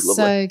tofu. Lovely.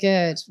 So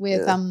good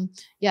with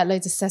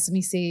loads of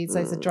sesame seeds,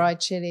 loads of dried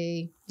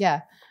chili.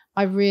 Yeah,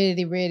 I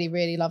really, really,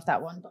 really love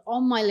that one. But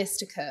on my list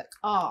to cook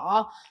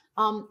are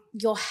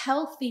your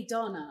healthy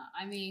doner.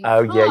 I mean, yeah.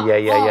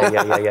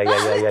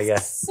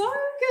 So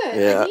good.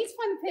 Yeah. I need to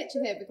find the picture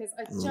here because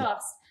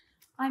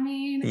I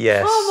mean,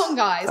 yes. Come on,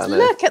 guys,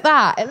 look at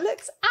that. It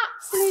looks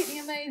absolutely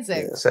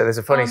amazing. Yeah. So there's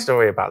a funny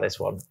story about this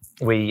one.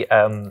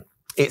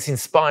 It's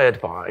inspired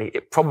by,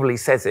 it probably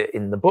says it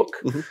in the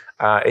book,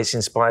 it's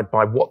inspired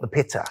by What the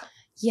Pitta.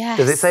 Yes.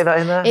 Does it say that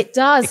in there? It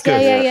does.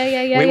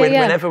 Yeah.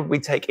 Whenever we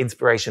take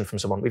inspiration from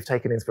someone, we've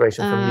taken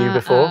inspiration from you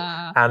before,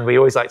 and we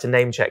always like to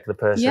name check the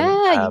person.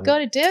 Yeah, you got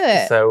to do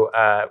it.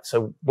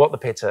 So What the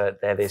Pitta,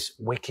 they're this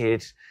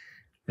wicked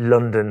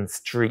London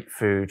street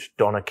food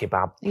doner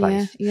kebab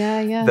place.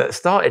 Yeah. That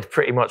started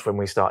pretty much when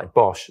we started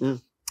BOSH,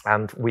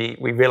 and we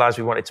realised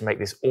we wanted to make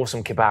this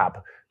awesome kebab,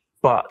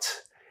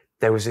 but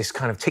there was this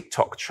kind of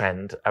TikTok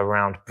trend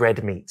around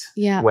bread meat,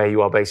 where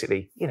you are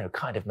basically,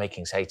 kind of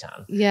making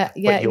seitan, but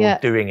you're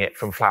doing it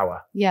from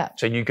flour. Yeah.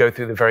 So you go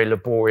through the very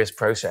laborious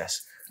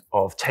process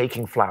of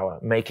taking flour,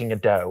 making a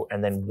dough,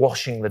 and then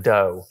washing the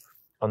dough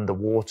under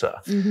water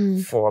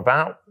for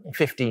about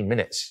 15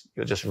 minutes.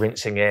 You're just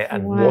rinsing it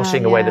and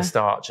washing away the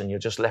starch, and you're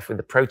just left with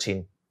the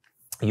protein.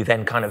 You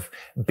then kind of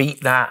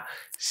beat that,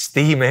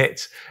 steam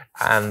it,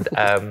 and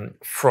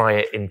fry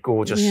it in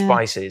gorgeous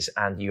spices,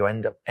 and you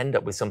end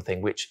up with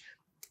something which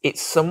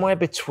it's somewhere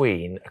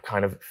between a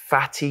kind of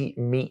fatty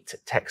meat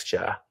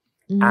texture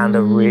and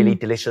a really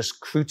delicious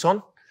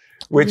crouton,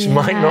 which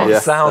might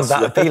not sound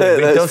that appealing,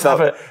 but it does have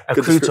a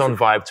crouton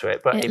vibe to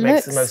it. But it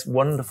makes the most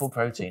wonderful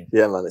protein.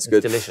 Yeah, man, it's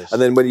good. Delicious.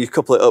 And then when you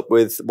couple it up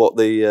with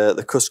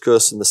the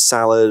couscous and the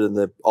salad and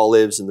the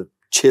olives and the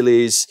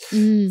chilies,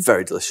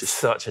 very delicious.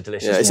 Such a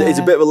delicious. Yeah, it's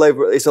a bit of a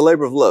labor. It's a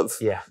labor of love.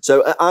 Yeah.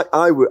 So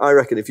I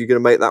reckon if you're going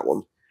to make that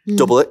one,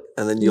 double it,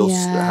 and then you'll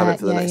have it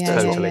for the next day.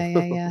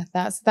 Totally. Yeah.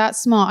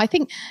 That's smart. I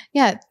think.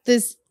 Yeah.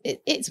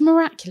 It's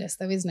miraculous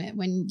though, isn't it?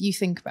 When you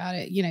think about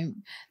it,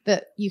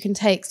 that you can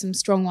take some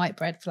strong white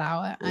bread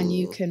flour and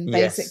you can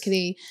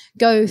basically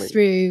go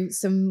through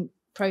some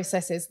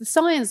processes. The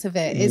science of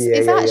it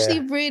is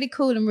actually really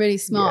cool and really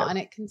smart, and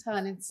it can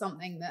turn into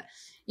something that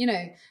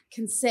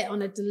can sit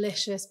on a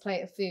delicious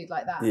plate of food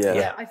like that.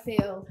 Yeah. I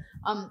feel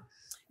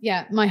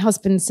my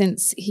husband,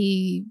 since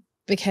he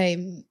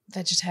became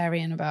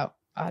vegetarian about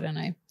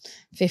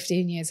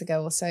 15 years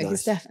ago or so,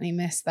 he's definitely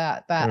missed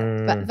that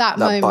moment.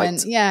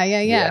 Bite.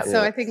 Yeah.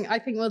 So I think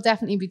we'll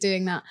definitely be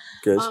doing that.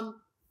 Good.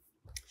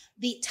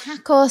 The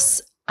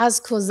tacos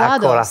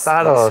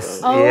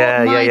acorazados.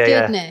 Oh my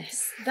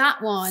goodness.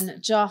 That one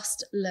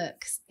just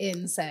looks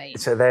insane.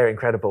 So they're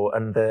incredible.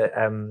 And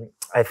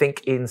I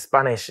think in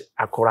Spanish,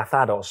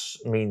 acorazados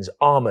means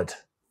armored.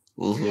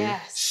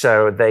 Yes.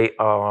 So they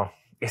are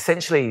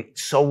essentially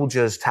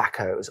soldiers'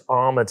 tacos,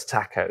 armored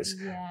tacos,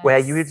 where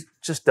you would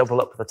just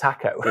double up the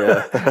taco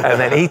and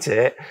then eat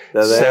it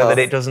so that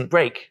it doesn't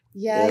break.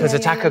 Yeah. Because a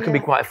taco can be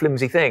quite a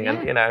flimsy thing,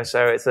 and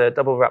so it's a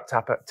double wrap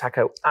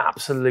taco,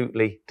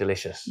 absolutely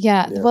delicious.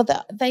 Yeah. Well,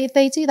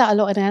 they do that a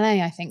lot in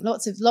LA. I think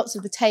lots of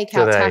the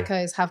takeout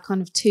tacos have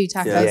kind of two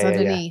tacos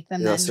underneath,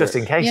 and then just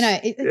in case.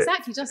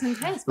 Exactly, just in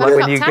case. Like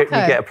when you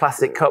get a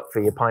plastic cup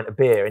for your pint of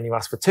beer and you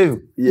ask for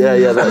two.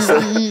 Yeah, that's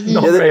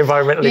not very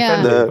environmentally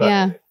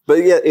friendly. But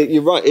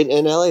you're right.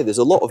 In LA, there's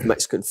a lot of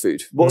Mexican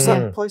food. What's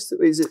that place?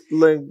 Is it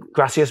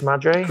Gracias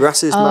Madre?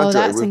 Gracias Madre.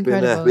 That's We've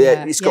incredible. been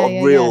there. It's got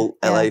a real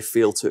LA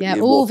feel to it. Yeah,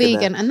 all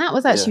vegan. And that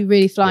was actually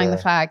really flying the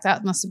flag.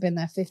 That must have been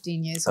there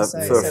 15 years or so.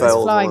 So it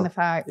was flying the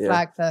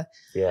flag for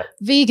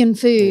vegan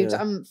food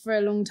for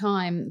a long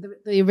time.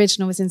 The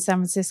original was in San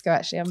Francisco,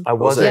 actually. I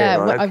was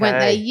I went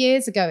there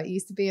years ago. It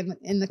used to be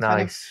in the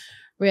kind of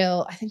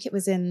real, I think it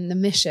was in the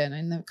Mission,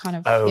 in the kind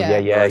of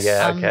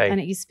okay. and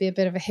it used to be a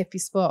bit of a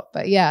hippie spot,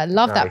 but I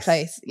love that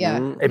place.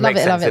 It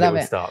makes sense that it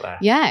would start there.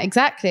 Yeah,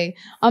 exactly.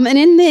 And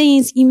in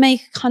these you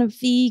make a kind of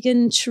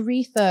vegan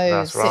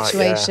chorizo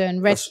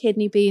situation, red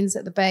kidney beans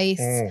at the base.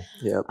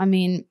 I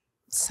mean,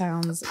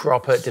 sounds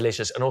proper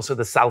delicious, and also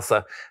the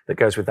salsa that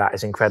goes with that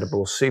is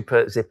incredible.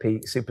 Super zippy,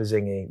 super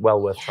zingy,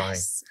 well worth trying.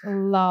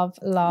 Love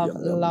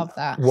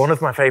that. One of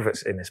my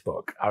favorites in this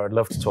book I would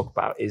love to talk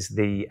about is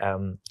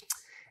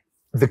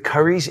the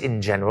curries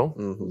in general.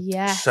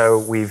 Yes. So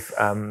we've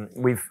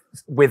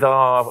with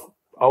our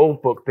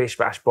old book Bish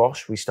Bash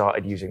Bosh, we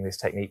started using this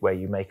technique where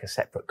you make a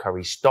separate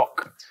curry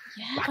stock,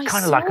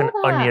 kind of like an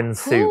onion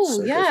soup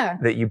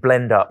that you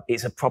blend up.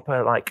 It's a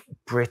proper like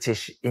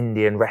British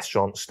Indian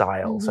restaurant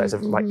style. So it's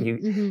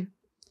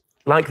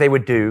like they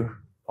would do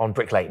on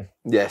Brick Lane.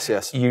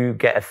 Yes. You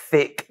get a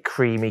thick,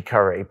 creamy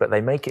curry, but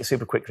they make it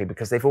super quickly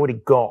because they've already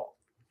got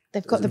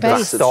They've got the That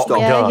base. stock done,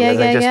 Yeah, and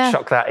then just yeah.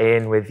 chuck that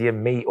in with your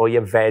meat or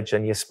your veg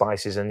and your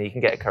spices, and you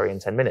can get a curry in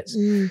 10 minutes.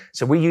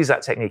 So we use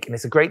that technique, and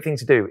it's a great thing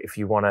to do if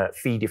you want to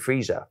feed your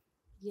freezer.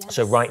 Yes.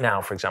 So right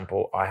now, for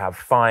example, I have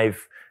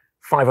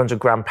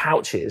 500-gram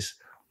pouches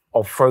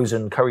of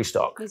frozen curry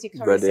stock Here's your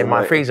curry Ready in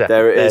my freezer.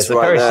 There it There's is, the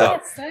right curry there.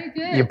 stock. That's so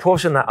good. You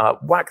portion that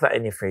up, whack that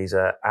in your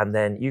freezer, and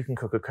then you can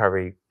cook a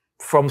curry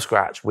from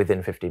scratch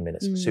within 15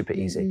 minutes. Super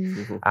easy.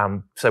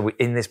 So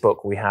in this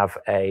book, we have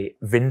a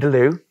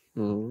vindaloo.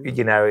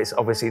 You know, it's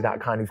obviously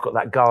that kind of, you've got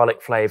that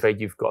garlic flavor,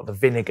 you've got the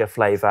vinegar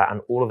flavor, and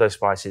all of those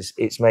spices.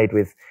 It's made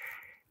with,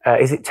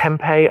 is it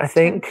tempeh, I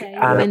think? Tempeh,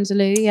 And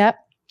vindaloo, yep.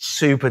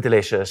 super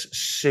delicious,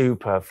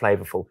 super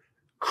flavorful,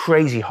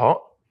 crazy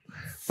hot,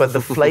 but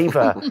the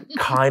flavor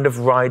kind of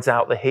rides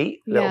out the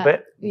heat a little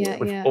bit.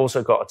 We've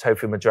also got a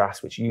tofu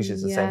madras, which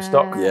uses the same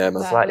stock, Yeah,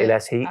 man. slightly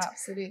less heat.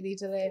 Absolutely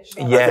delicious.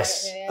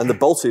 Yes. And the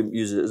Balti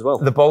uses it as well.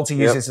 The Balti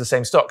uses the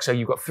same stock. So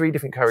you've got 3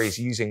 different curries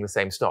using the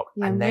same stock.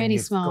 Yeah, and then really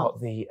you've smart. got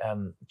the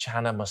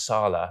chana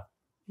masala.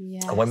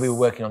 Yes. And when we were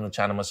working on the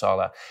chana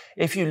masala,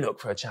 if you look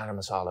for a chana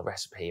masala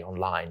recipe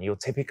online, you'll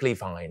typically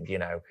find, you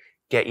know,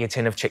 get your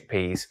tin of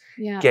chickpeas,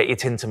 get your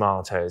tin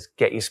tomatoes,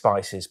 get your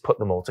spices, put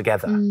them all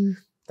together.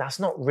 That's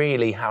not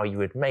really how you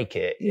would make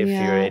it if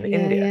you're in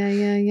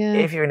India.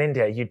 If you're in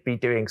India, you'd be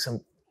doing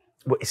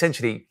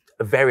essentially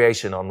a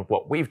variation on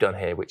what we've done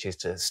here, which is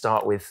to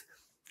start with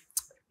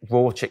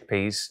raw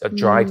chickpeas,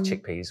 dried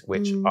chickpeas,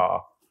 which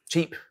are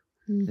cheap,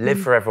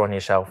 live forever on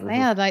your shelf. They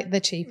are like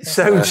the cheapest.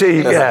 So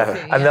cheap,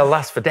 and they'll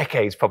last for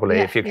decades probably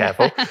if you're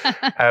careful.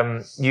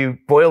 You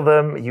boil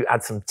them, you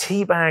add some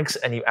tea bags,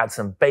 and you add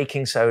some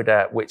baking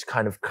soda, which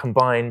kind of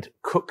combined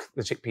cook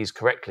the chickpeas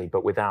correctly,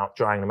 but without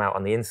drying them out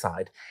on the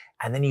inside.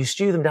 And then you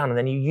stew them down, and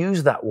then you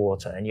use that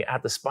water, and you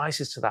add the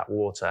spices to that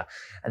water,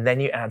 and then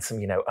you add some,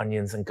 you know,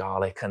 onions and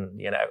garlic and,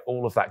 you know,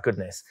 all of that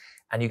goodness.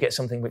 And you get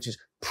something which is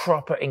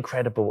proper,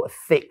 incredible, a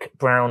thick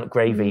brown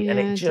gravy, and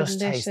it just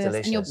tastes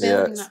delicious. And you're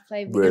building that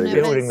flavour. Really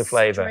You're building the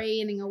flavour.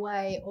 Draining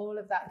away all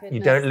of that goodness.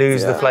 You don't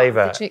lose the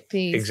flavour. The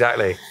chickpeas.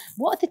 Exactly.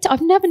 What are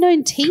I've never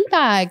known tea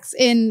bags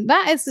in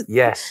that is.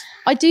 Yes.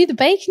 I do the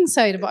baking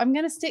soda, but I'm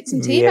going to stick some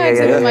tea bags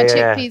in with my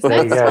chickpeas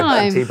next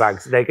time. Tea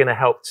bags. They're going to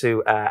help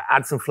to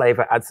add some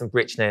flavour, add some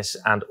richness,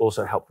 and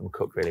also help them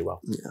cook really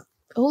well. Yeah.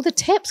 All the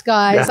tips,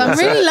 guys. I'm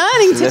really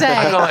learning today.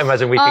 I can't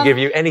imagine we can give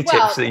you any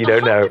tips that you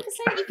don't know.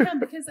 100% you can,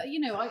 because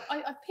you know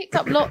I picked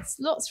up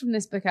lots from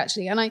this book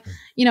actually, and I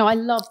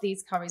love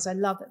these curries. I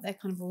love that they're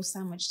kind of all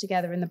sandwiched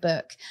together in the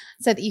book,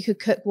 so that you could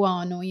cook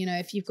one, or you know,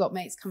 if you've got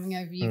mates coming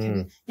over, you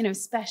can, you know,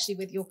 especially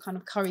with your kind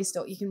of curry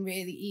stock, you can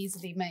really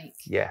easily make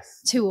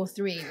 2 or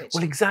 3.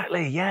 Well,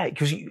 exactly, yeah,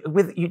 because you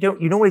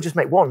normally just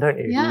make one, don't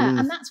you? Yeah,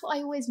 and that's what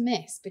I always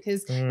miss,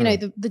 because you know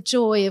the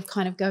joy of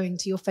kind of going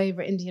to your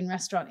favorite Indian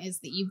restaurant is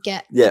that you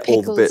get the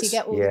pickles, all the bits. you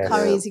get all the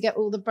curries, you get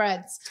all the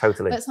breads.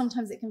 Totally. But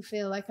sometimes it can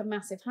feel like a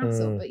massive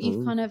hassle. But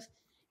you've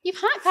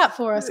hacked that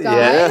for us,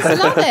 guys.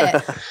 Love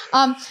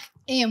it.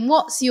 Ian,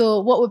 what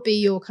would be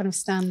your kind of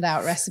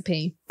standout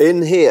recipe?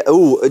 In here,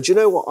 do you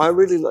know what I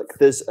really like?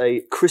 There's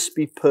a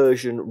crispy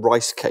Persian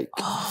rice cake,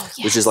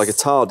 which is like a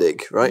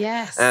tardig, right?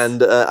 Yes.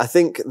 And I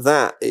think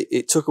that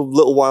it took a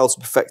little while to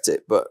perfect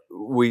it, but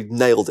we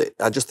nailed it.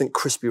 I just think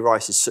crispy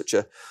rice is such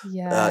a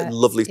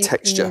lovely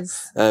texture.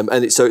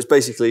 And so it's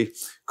basically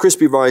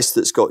crispy rice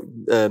that's got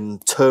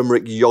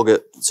turmeric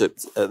yogurt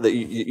that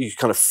you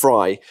kind of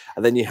fry,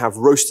 and then you have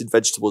roasted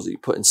vegetables that you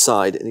put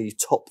inside, and you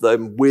top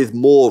them with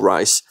more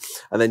rice,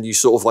 and then you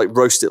sort of like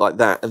roast it like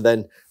that, and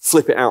then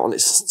flip it out on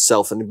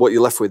itself, and what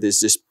you're left with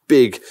is this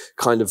big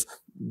kind of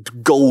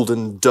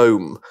golden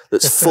dome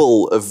that's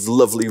full of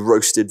lovely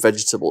roasted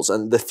vegetables,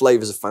 and the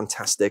flavors are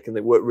fantastic, and they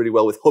work really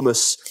well with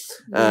hummus.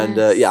 And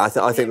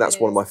I think that's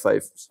one of my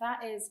favorites.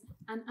 That is,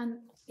 and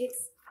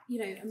it's, you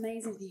know,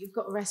 amazing that you've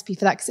got a recipe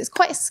for that, because it's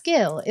quite a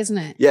skill, isn't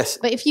it? Yes.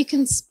 But if you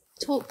can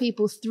talk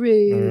people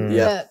through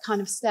the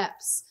kind of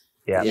steps,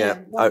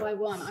 one by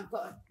one. I've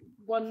got a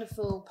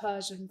wonderful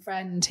Persian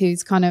friend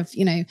who's kind of,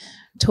 you know,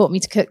 taught me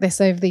to cook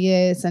this over the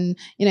years, and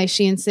you know,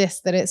 she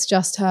insists that it's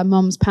just her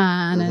mum's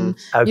pan, and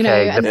you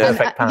know, the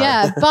perfect pan.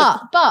 Yeah,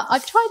 but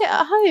I've tried it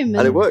at home,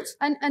 and it works,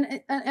 and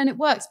it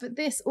works. But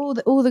this, all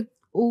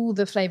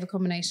the flavor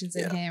combinations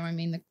in here. I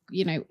mean,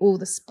 you know, all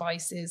the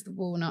spices, the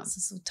walnuts,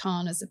 the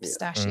sultanas, the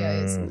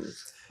pistachios.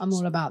 I'm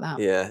all about that.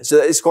 Yeah, so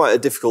it's quite a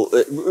difficult.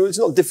 It's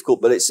not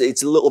difficult, but it's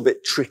a little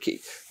bit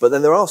tricky. But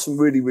then there are some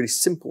really, really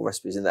simple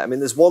recipes in there. I mean,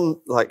 there's one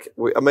like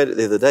I made it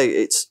the other day.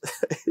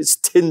 It's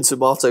tin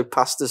tomato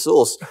pasta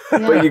sauce,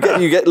 but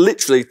you get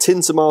literally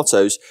tin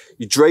tomatoes.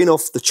 You drain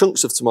off the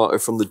chunks of tomato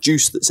from the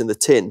juice that's in the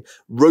tin.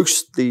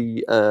 Roast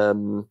the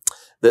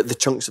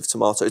chunks of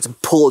tomato to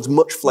pull as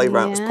much flavour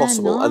out as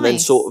possible, and then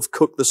sort of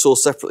cook the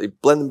sauce separately,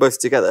 blend them both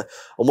together,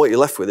 and what you're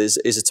left with is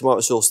a tomato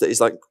sauce that is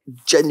like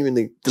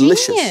genuinely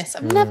delicious. Genius.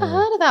 I've never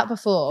heard of that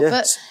before,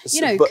 but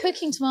you know,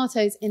 cooking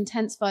tomatoes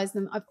intensifies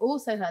them. I've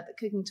also heard that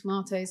cooking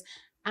tomatoes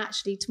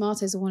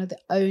are one of the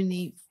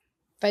only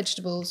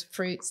vegetables,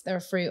 fruits, they're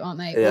a fruit, aren't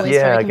they? Yeah. Always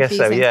Yeah, very I guess so.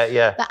 confusing.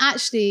 Yeah. That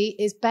actually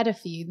is better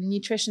for you. The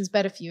nutrition's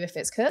better for you if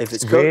it's cooked. If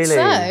it's cooked. Really?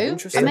 So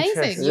Interesting.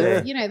 amazing.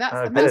 Yeah. You know, that's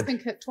Oh, the man's good. been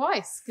cooked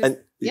twice. 'Cause- And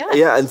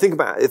yeah. and think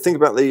about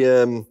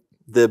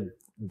the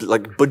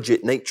like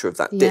budget nature of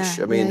that dish.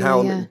 I mean,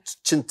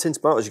 tin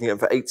tomatoes you can get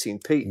them for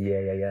 18p.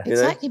 Yeah.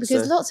 Exactly,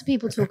 because so- lots of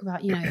people talk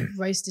about, you know,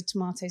 roasted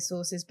tomato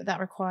sauces, but that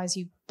requires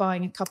you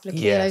buying a couple of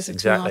kilos of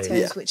exactly.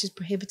 tomatoes, which is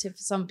prohibitive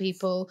for some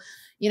people,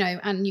 you know,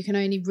 and you can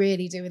only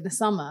really do in the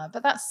summer.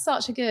 But that's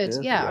such a good,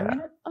 I'm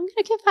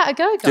gonna give that a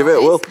go, guys. Give it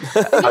a whirl.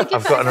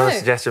 I've got another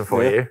suggestion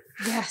for you.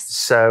 Yes.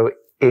 So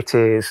it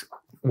is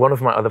one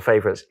of my other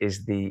favorites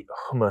is the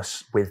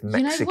hummus with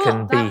Mexican you know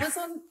what? beef. That was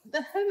on the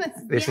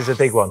hummus. This is a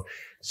big one.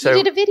 So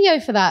you did a video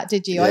for that,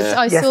 did you? Yeah.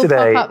 I saw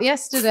Yesterday. pop up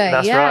yesterday.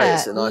 That's yeah, right.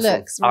 It's a nice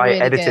looks I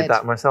really edited good.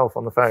 that myself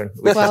on the phone,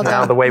 which Well is now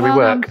done. the way we Well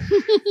work. done.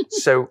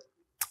 So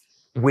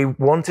we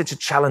wanted to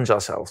challenge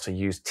ourselves to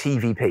use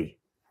TVP,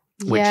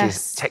 which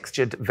is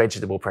textured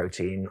vegetable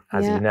protein,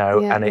 as you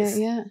know, and it's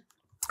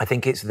I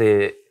think it's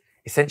the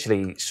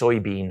essentially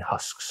soybean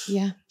husks.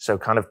 Yeah. So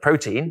kind of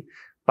protein,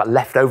 but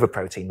leftover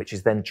protein, which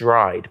is then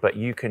dried. But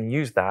you can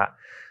use that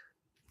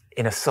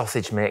in a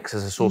sausage mix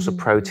as a source of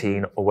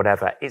protein or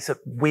whatever. It's a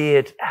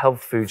weird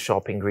health food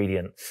shop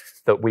ingredient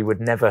that we would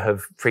never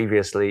have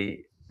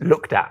previously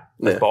looked at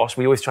with BOSH.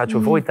 We always tried to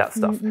avoid that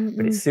stuff,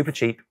 but it's super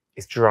cheap.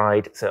 It's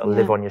dried, so it'll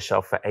live on your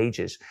shelf for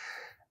ages.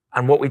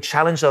 And what we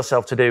challenged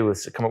ourselves to do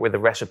was to come up with a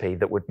recipe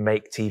that would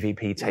make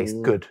TVP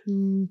taste good.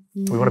 We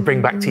want to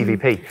bring back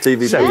TVP.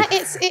 TVP. So, Yeah,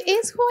 it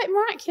is quite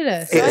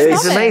miraculous.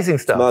 it's amazing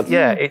stuff. Mad.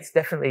 Yeah, it's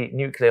definitely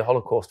nuclear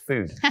Holocaust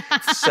food.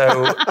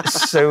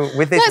 So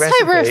with this Let's recipe,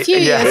 hope we're a few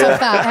years off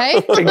that,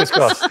 hey? fingers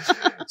crossed.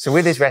 So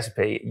with this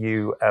recipe,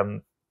 you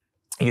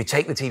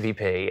take the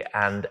TVP,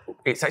 and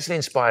it's actually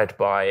inspired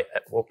by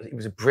it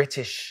was a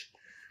British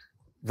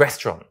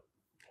restaurant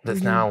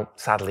that's now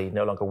sadly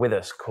no longer with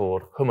us,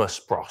 called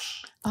Hummus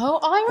Brosh. Oh,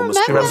 I Hummus.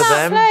 remember Remember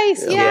that them?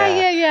 place.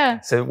 Yeah. Yeah.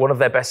 So one of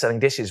their best-selling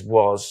dishes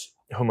was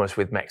hummus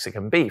with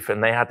Mexican beef,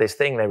 and they had this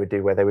thing they would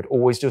do where they would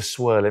always just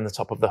swirl in the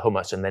top of the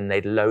hummus, and then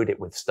they'd load it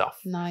with stuff.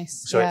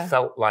 Nice. So it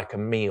felt like a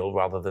meal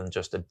rather than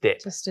just a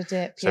dip. Just a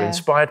dip. So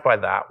inspired by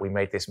that, we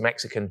made this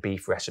Mexican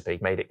beef recipe,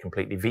 made it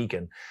completely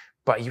vegan.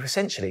 But you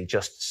essentially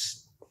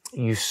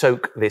you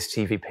soak this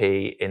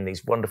TVP in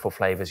these wonderful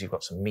flavors. You've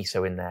got some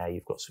miso in there,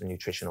 you've got some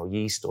nutritional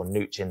yeast or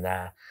nooch in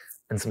there,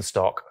 and some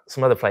stock,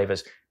 some other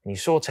flavors. And you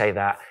saute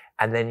that,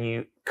 and then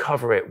you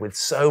cover it with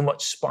so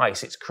much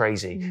spice, it's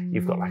crazy.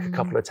 You've got like a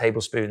couple of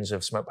tablespoons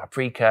of smoked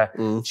paprika,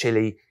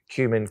 chili,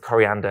 cumin,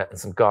 coriander, and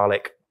some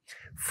garlic.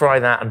 Fry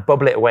that and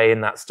bubble it away in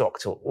that stock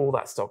till all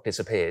that stock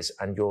disappears,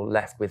 and you're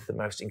left with the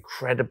most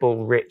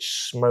incredible,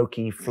 rich,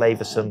 smoky,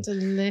 flavoursome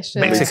delicious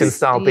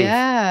Mexican-style beef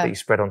Yeah. that you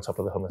spread on top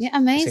of the hummus. Yeah, It's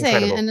amazing.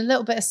 incredible. And a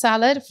little bit of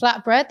salad,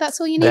 flatbread.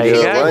 That's all you need There for you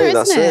your go. dinner, Right,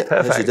 that's isn't it? That's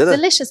your Perfect. dinner.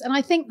 Delicious. And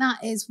I think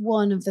that is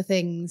one of the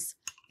things,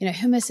 you know,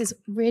 hummus is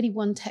really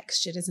one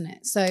textured, isn't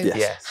it? So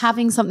Yes.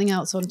 having something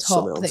else on top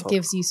Something on that top.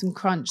 gives you some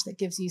crunch, that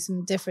gives you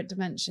some different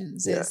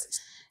dimensions is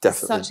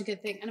Definitely. such a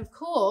good thing. And of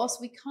course,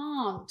 we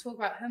can't talk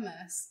about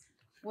hummus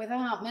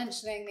without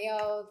mentioning the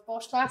old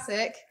BOSH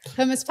classic,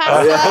 hummus pasta.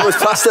 Oh, yeah, hummus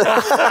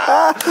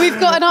pasta. We've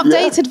got an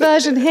updated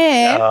version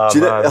here. Do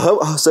you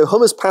know, so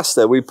hummus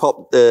pasta, we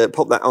popped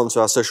that onto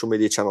our social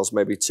media channels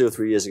maybe 2 or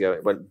 3 years ago.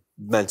 It went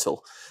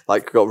mental,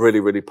 like got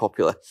really, really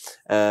popular.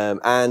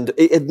 And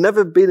it had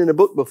never been in a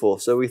book before,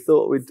 so we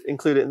thought we'd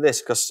include it in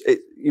this because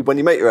when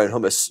you make your own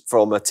hummus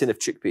from a tin of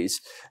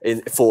chickpeas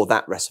for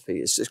that recipe,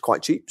 it's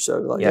quite cheap. So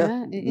like,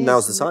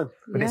 now's the time.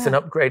 But it's an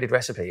upgraded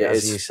recipe,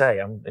 as you say.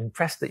 I'm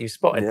impressed that you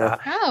spotted that.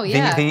 Oh,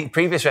 yeah. The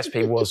previous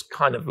recipe was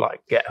kind of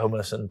like get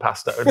hummus and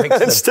pasta and mix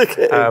them. Stick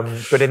it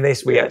in. But in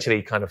this, we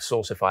actually kind of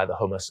saucify the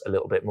hummus a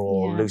little bit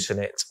more, loosen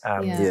it.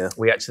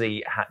 We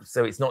actually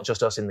so it's not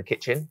just us in the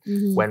kitchen.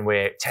 When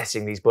we're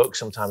testing these books,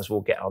 sometimes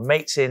we'll get our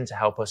mates in to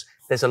help us.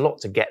 There's a lot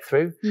to get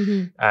through.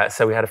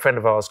 So we had a friend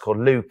of ours called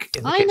Luke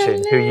in the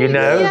kitchen, who you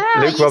know, Luke Luke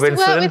I used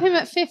Robinson. to work with him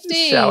at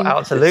 15. Shout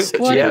out to Luke.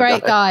 What a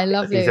great guy.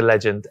 Lovely. He's a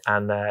legend.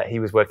 And he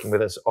was working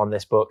with us on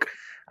this book,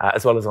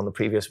 as well as on the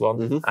previous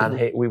one.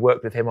 And we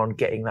worked with him on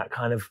getting that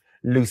kind of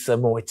looser,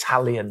 more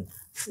Italian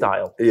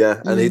style.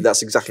 Yeah, and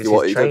that's exactly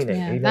what he did.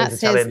 Yeah, He knows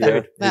that's Italian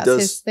food. That's does.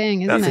 his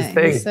thing, isn't That's it? his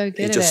thing. He's so good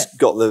He at just it.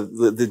 got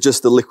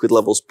the liquid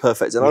levels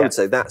perfect. And I would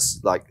say that's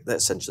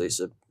essentially it's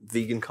a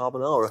vegan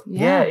carbonara.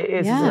 Yeah, it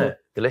is, isn't it?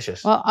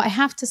 Delicious. Well, I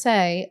have to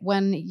say,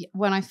 when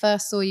I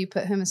first saw you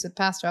put hummus with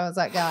pasta, I was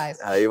like, guys,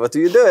 Hey, what are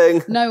you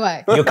doing? no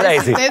way. You're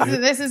crazy.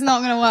 This is not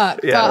going to work.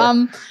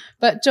 Yeah.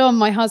 But John,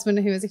 my husband,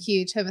 who is a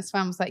huge hummus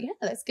fan, was like, yeah,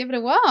 let's give it a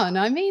whirl. And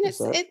I mean,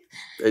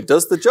 It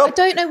does the I job.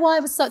 don't know why I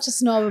was such a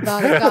snob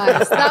about it,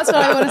 guys. That's what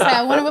I want to say.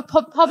 I want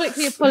to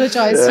publicly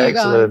apologise to you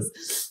guys.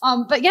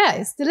 But yeah,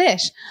 it's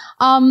delish.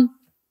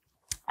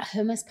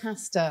 hummus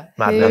pasta.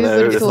 Madness.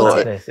 Who would have thought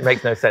it? Madness. It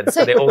makes no sense,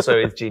 but it also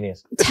is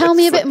genius. Tell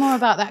me a bit more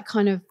about that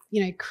kind of,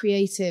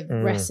 creative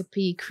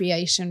recipe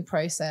creation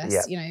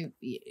process. Yeah.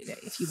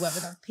 If you work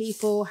with other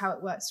people, how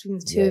it works between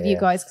the two of you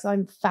guys, because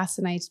I'm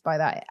fascinated by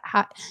that.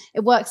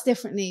 It works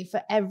differently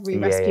for every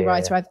recipe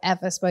writer I've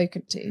ever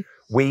spoken to.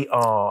 We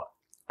are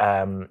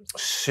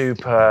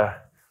super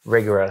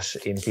rigorous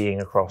in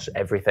being across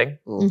everything.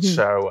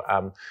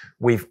 So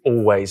we've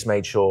always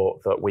made sure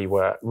that we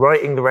were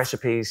writing the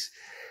recipes,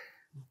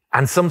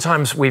 and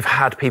sometimes we've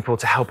had people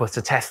to help us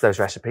to test those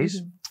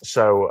recipes.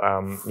 So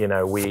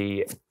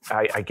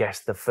I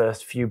guess the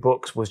first few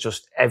books was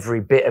just every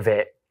bit of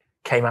it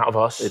came out of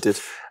us. It did.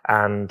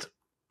 And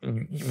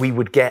we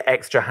would get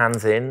extra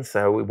hands in.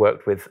 So we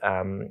worked with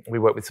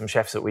some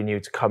chefs that we knew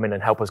to come in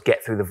and help us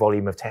get through the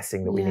volume of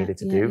testing that we needed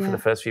to do for the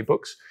first few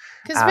books.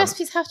 Because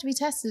recipes have to be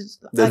tested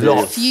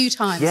a few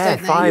times,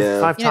 don't they?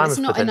 Five times. It's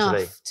not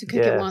enough to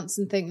cook it once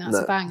and think that's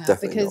a banger,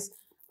 because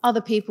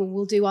other people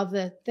will do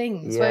other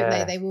things, won't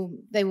they?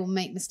 They will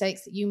make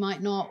mistakes that you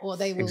might not, or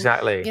they will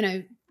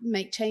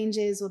make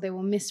changes, or they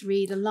will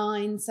misread a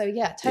line. So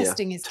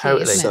testing is key,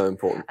 isn't it? So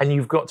important. And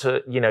you've got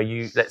to,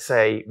 let's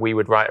say we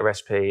would write a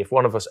recipe. If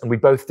one of us, and we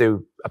both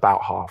do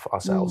about half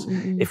ourselves,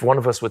 if one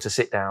of us were to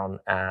sit down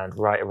and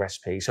write a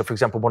recipe. So for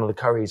example, one of the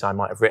curries, I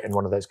might have written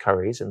one of those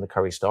curries in the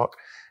curry stock.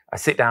 I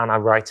sit down, I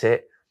write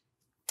it.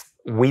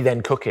 We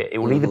then cook it. It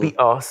will either be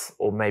us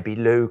or maybe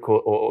Luke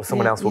or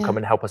someone else will come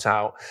and help us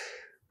out.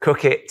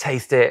 Cook it,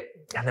 taste it,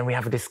 and then we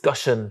have a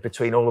discussion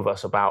between all of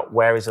us about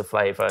where is the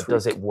flavour,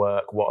 does it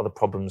work, what are the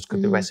problems,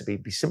 could the recipe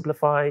be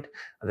simplified,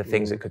 are there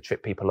things that could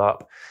trip people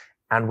up?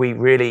 And we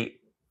really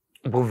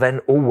will then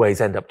always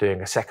end up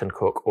doing a second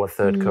cook or a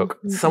third cook.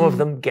 Some of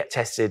them get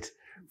tested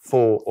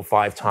 4 or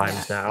 5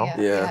 times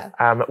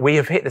now. We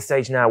have hit the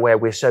stage now where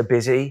we're so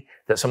busy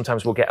that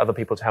sometimes we'll get other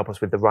people to help us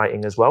with the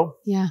writing as well.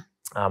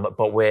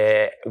 But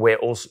we're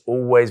also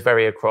always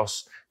very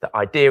across the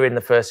idea in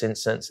the first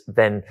instance,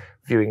 then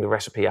viewing the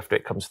recipe after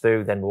it comes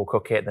through, then we'll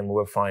cook it, then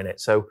we'll refine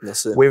it. So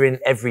we're in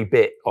every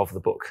bit of the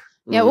book.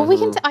 Yeah, well,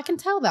 I can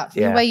tell that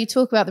from the way you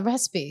talk about the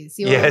recipes.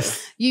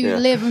 You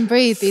live and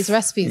breathe these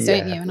recipes,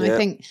 don't you? And I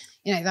think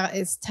that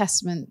is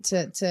testament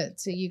to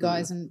you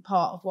guys, and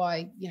part of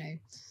why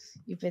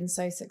you've been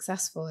so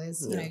successful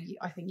is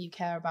I think you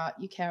care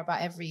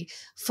about every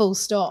full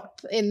stop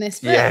in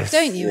this book,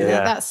 don't you?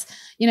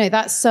 And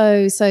that's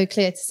so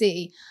clear to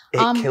see.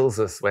 It kills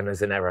us when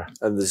there's an error.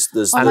 And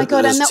there's oh my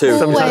God, and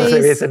sometimes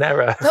there is an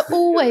error. There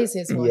always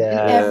is one. In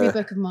every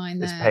book of mine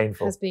there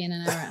has been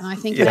an error. And I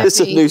think it's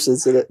a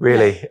nuisance, isn't it?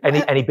 Really?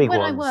 Any big ones?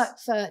 When I work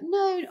for,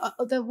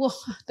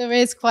 there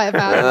is quite a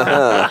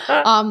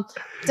bad one.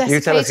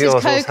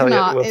 Desiccated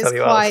coconut is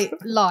quite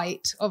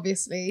light,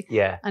 obviously.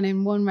 And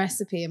in one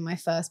recipe in my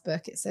first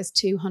book, it says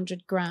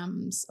 200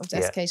 grams of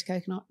desiccated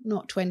coconut,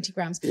 not 20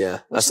 grams. Which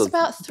is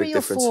about 3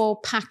 or 4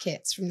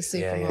 packets from the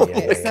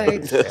supermarket. So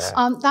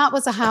that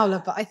was a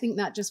howler, but I think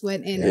that just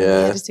went in the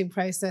editing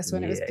process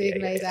when it was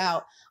being laid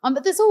out.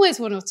 But there's always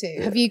one or two.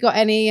 Have you got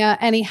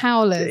any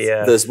howlers?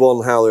 There's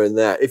one howler in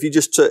there. If you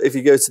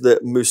go to the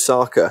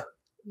moussaka.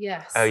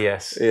 Yes. Oh,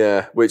 yes.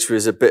 Yeah, which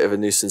was a bit of a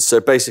nuisance. So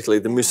basically,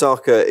 the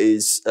moussaka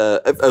is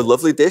a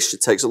lovely dish.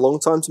 It takes a long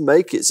time to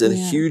make. It's in a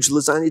huge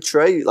lasagna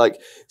tray.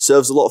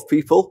 Serves a lot of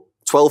people,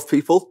 12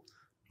 people.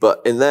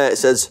 But in there, it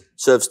says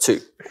serves 2.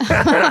 So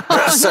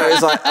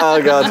it's like,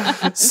 oh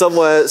God,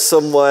 somewhere,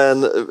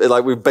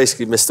 we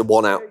basically missed the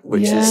 1 out,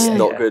 which is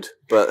not good.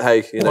 But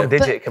hey, one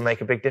digit can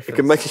make a big difference. It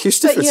can make a huge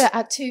difference. But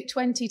at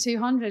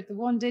 200, the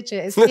 1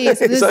 digit is key.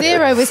 So the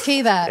 0 is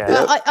key there.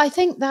 But I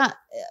think that,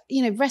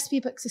 recipe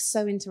books are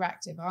so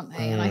interactive, aren't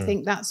they? And I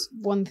think that's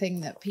one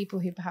thing that people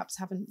who perhaps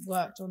haven't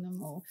worked on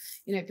them or,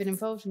 been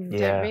involved in them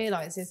don't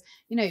realise is,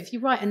 if you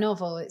write a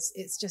novel,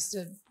 it's just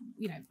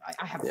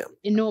I have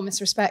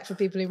enormous respect for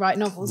people who write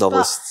novels.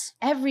 But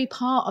every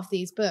part of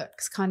these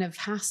books kind of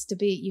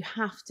you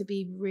have to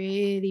be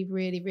really,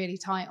 really, really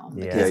tight on,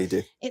 because you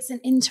do. It's an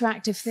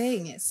interactive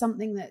thing. It's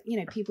something that,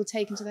 people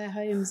take into their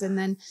homes, and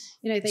then,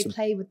 they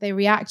play with, they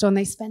react on,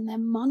 they spend their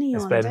money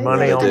on. Spend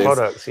money on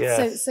products,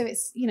 So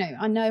it's,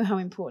 I know how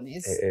important it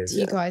is to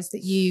you guys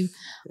that you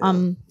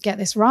get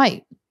this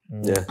right.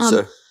 Go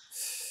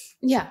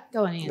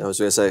on, Ian. I was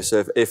going to say,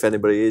 so if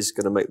anybody is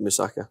going to make the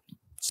moussaka,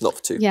 it's not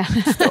for 2. Yeah.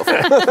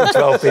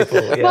 12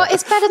 people. Well,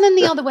 it's better than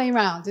the other way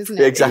around, isn't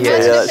it? Exactly.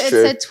 Imagine if it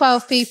said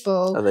 12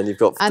 people, and then you've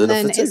got and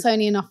then for 2. it's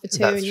only enough for 2,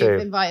 That's and true.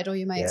 you've invited all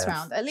your mates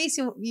round. At least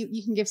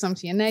you can give some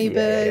to your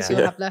neighbours.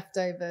 You'll have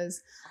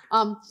leftovers.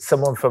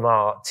 Someone from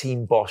our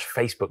Team BOSH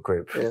Facebook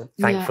group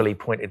thankfully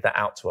pointed that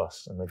out to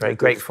us, and we're very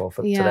grateful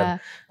to them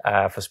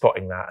for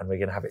spotting that, and we're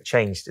going to have it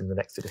changed in the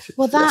next edition.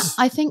 Well,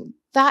 I think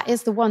that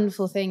is the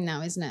wonderful thing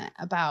now, isn't it?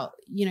 About,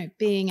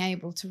 being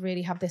able to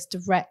really have this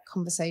direct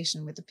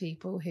conversation with the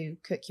people who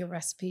cook your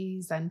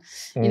recipes and,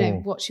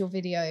 watch your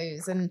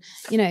videos. And,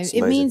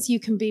 it means you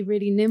can be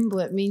really nimble.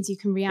 It means you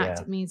can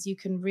react. It means you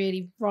can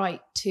really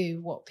write to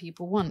what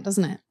people want,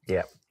 doesn't it?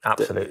 Yeah.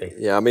 Absolutely.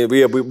 Yeah, I mean,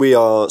 we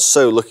are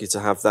so lucky to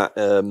have that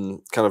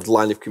kind of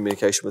line of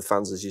communication with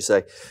fans, as you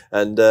say.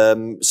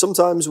 And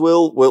sometimes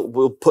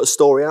we'll put a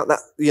story out. That,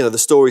 you know, the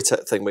story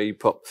thing where you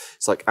put,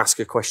 it's like, ask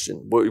a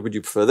question. Would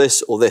you prefer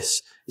this or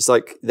this? It's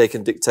like they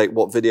can dictate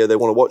what video they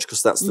want to watch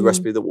because that's the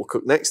recipe that we'll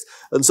cook next.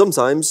 And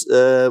sometimes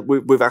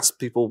we've asked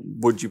people,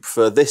 would you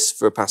prefer this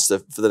for a pasta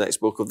for the next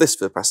book or this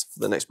for a pasta for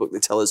the next book? They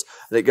tell us,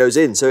 and it goes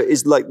in. So it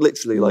is like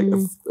literally like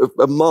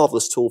a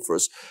marvellous tool for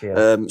us.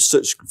 Yeah.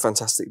 Such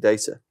fantastic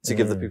data to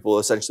give the people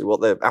essentially what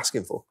they're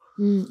asking for.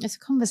 It's a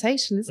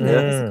conversation, isn't it?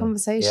 It's a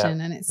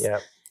conversation, and it's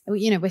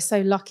you know, we're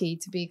so lucky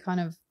to be kind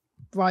of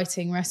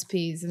writing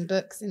recipes and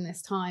books in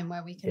this time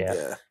where we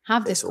can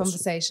have this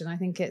conversation. Awesome. I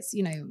think it's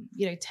you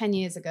know 10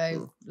 years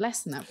ago,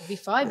 less than that, probably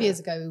 5 years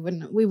ago,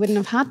 we wouldn't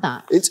have had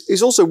that.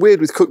 It's also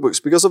weird with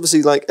cookbooks because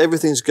obviously like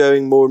everything's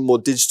going more and more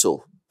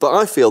digital. But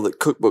I feel that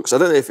cookbooks, I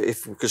don't know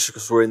if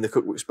because we're in the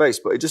cookbook space,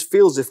 but it just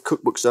feels as if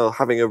cookbooks are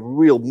having a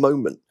real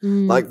moment.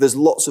 Like there's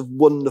lots of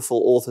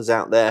wonderful authors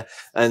out there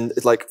and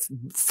it's like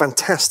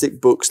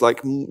fantastic books,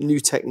 like new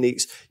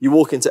techniques. You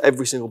walk into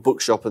every single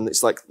bookshop and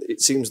it's like,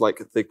 it seems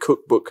like the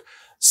cookbook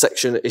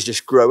section is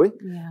just growing.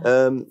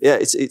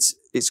 Cookbooks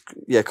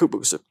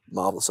are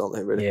marvelous, aren't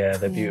they, really? Yeah,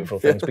 they're beautiful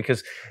things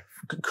because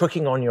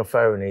cooking on your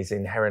phone is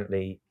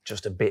inherently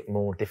just a bit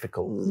more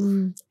difficult.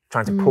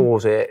 Trying to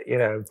pause it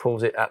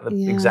at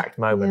the exact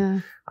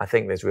moment. I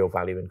think there's real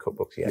value in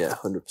cookbooks. Yeah,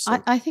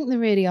 100%. I think there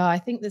really are. I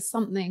think there's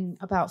something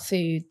about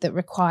food that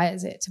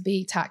requires it to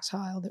be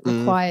tactile, that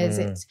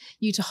requires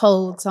you to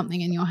hold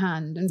something in your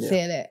hand and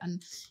feel it.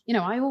 And, you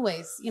know, I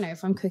always, you know,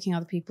 if I'm cooking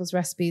other people's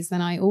recipes,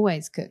 then I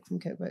always cook from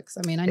cookbooks.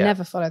 I mean, I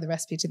never follow the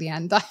recipe to the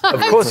end. Of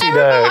course you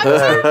don't.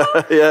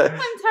 I'm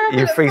terrible.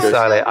 You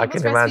freestyle it, I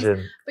can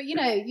imagine. But, you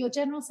know, your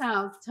General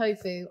Tso's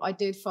tofu, I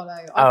did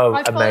follow.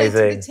 I followed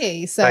amazing. to the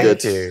T. So,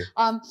 thank you.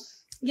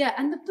 Yeah,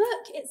 and the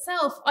book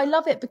itself, I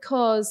love it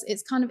because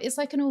it's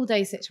like an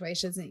all-day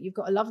situation, isn't it? You've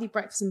got a lovely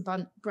breakfast and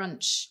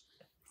brunch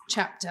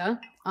chapter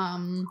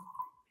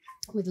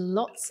with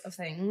lots of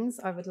things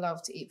I would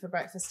love to eat for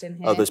breakfast in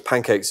here. Oh, those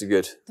pancakes are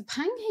good. The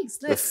pancakes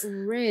look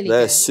really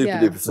they're good. super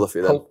duper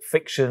fluffy. Pulp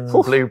Fiction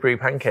blueberry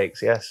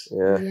pancakes, yes.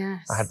 Yeah.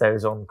 Yes. I had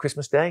those on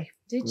Christmas Day.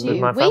 Did you? With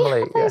my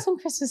family. We had those on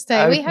Christmas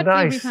Day. Oh, we had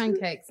nice. blueberry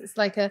pancakes. It's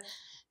like a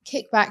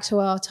kick back to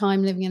our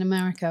time living in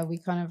America. We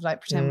kind of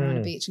like pretend we're on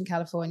a beach in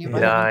California by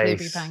having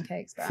blueberry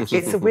pancakes. But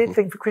it's a weird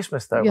thing for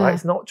Christmas though, right?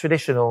 It's not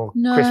traditional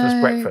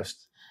Christmas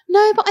breakfast.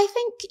 No, but I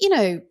think, you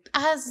know,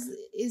 as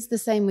is the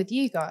same with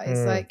you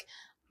guys, like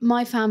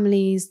my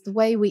family's, the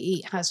way we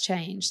eat has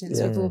changed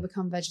since we've all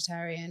become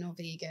vegetarian or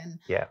vegan.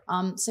 Yeah.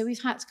 So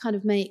we've had to kind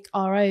of make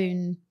our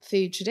own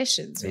food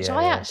traditions, which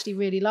I actually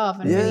really love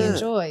and really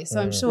enjoy.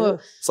 So I'm sure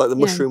it's like the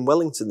mushroom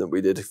Wellington that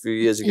we did a few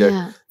years ago.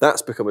 Yeah.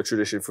 That's become a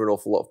tradition for an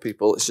awful lot of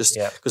people. It's just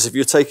because if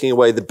you're taking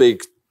away the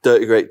big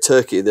dirty great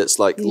turkey that's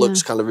like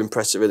looks kind of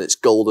impressive and it's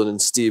golden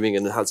and steaming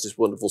and it has this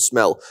wonderful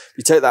smell, if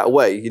you take that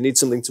away, you need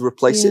something to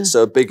replace it.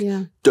 So a big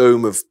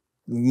dome of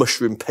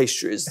mushroom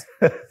pastries,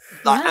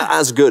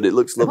 as good. It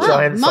looks lovely.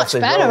 Wow, much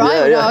better,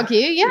 I would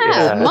argue.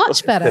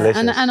 Much better.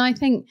 And I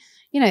think,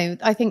 you know,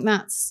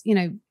 that's, you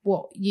know,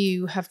 what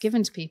you have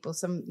given to people,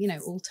 some, you know,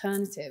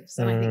 alternatives.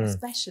 And I think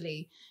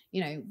especially,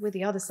 you know, with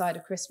the other side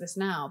of Christmas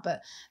now,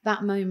 but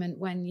that moment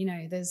when, you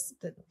know,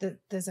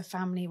 there's a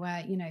family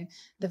where, you know,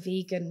 the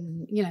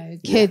vegan, you know,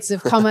 kids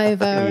have come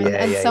over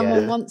and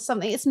someone wants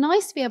something. It's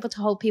nice to be able to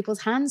hold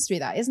people's hands through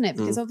that, isn't it?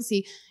 Because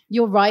obviously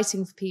you're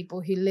writing for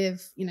people who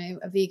live, you know,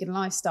 a vegan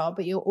lifestyle,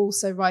 but you're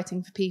also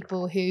writing for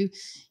people who,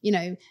 you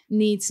know,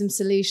 need some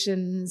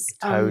solutions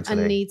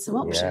and need some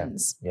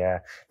options. Yeah.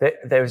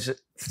 There's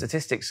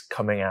statistics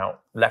coming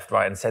out left,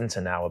 right and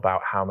centre now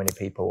about how many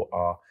people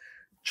are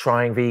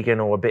trying vegan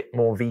or a bit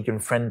more vegan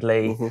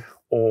friendly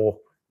or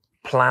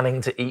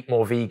planning to eat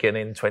more vegan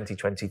in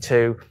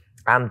 2022,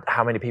 and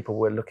how many people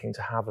were looking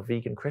to have a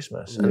vegan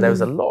Christmas. And there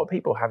was a lot of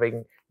people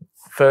having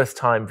first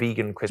time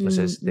vegan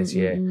Christmases this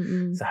year.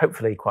 So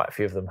hopefully quite a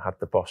few of them had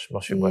the BOSH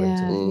mushroom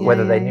Wellington,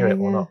 whether they knew it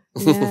or not.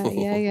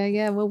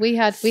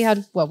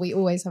 Well, we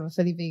always have a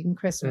fully vegan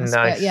Christmas.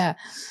 Nice. But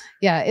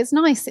it's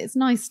nice. It's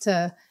nice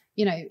to,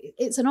 you know,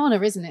 it's an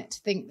honour, isn't it, to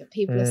think that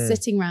people are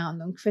sitting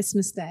around on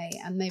Christmas Day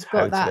and they've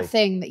got that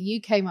thing that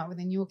you came up with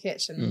in your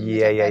kitchen.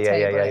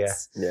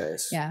 It's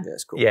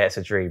cool. Yeah, it's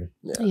a dream.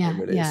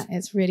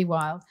 It's really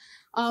wild.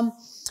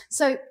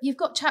 So you've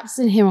got chapters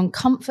in here on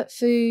comfort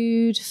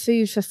food,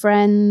 food for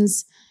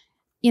friends.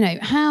 You know,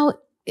 how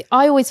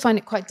I always find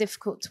it quite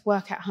difficult to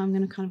work out how I'm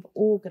going to kind of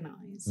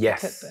organise the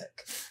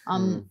cookbook.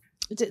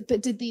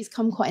 But did these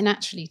come quite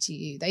naturally to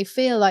you? They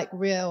feel like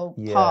real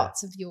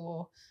parts of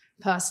your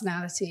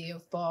personality,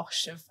 of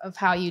BOSH, of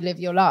how you live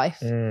your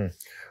life.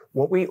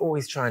 What we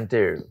always try and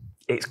do,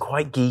 it's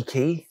quite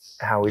geeky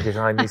how we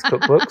design these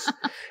cookbooks.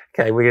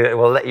 Okay,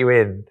 we'll let you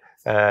in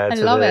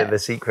to the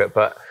secret,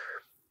 but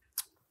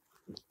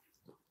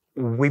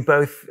we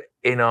both,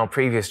 in our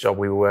previous job,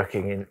 we were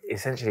working in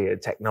essentially a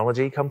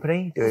technology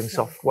company doing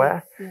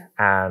software.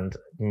 And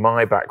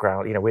my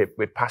background, you know,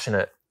 we're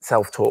passionate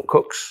self-taught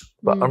cooks,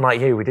 but unlike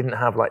you, we didn't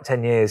have like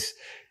 10 years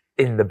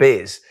in the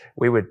biz.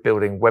 We were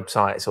building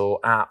websites or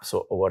apps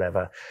or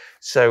whatever.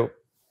 So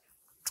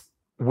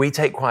we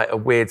take quite a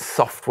weird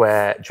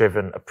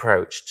software-driven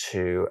approach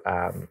to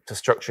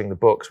structuring the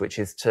books, which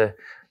is to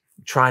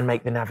try and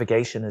make the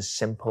navigation as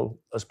simple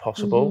as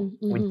possible.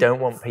 We don't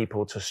want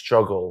people to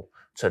struggle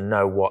to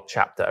know what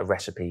chapter a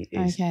recipe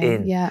is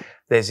in. Yeah.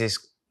 There's this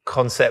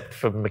concept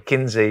from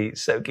McKinsey,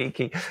 so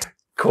geeky,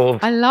 called...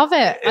 I love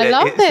it. I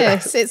love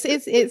this.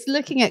 It's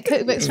looking at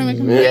cookbooks from a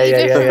completely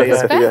different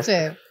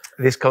perspective.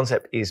 This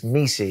concept is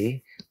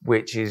MECE,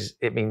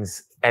 it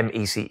means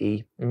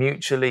MECE,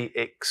 mutually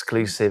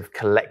exclusive,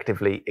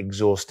 collectively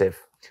exhaustive.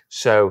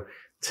 So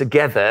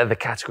together, the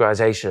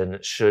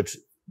categorization should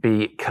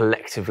be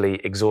collectively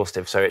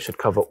exhaustive. So it should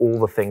cover all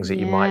the things that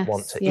you might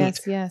want to eat,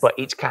 but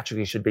each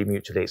category should be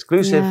mutually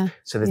exclusive.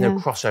 So there's no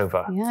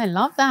crossover. Yeah, I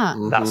love that.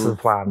 That's the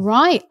plan.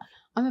 Right.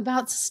 I'm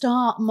about to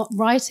start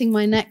writing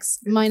my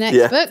next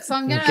book, so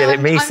I'm gonna get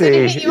it MECE. I'm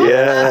gonna hit you up with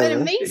a bit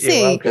of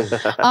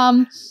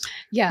MECE.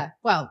 Yeah,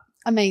 well,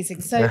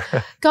 amazing. So,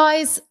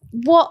 guys,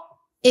 what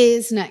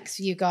is next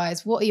for you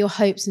guys? What are your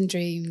hopes and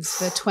dreams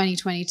for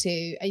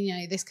 2022? And you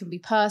know, this can be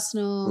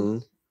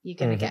personal. You're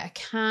gonna get a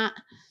cat.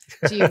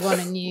 Do you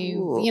want a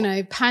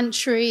new,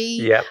 pantry?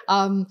 Yep.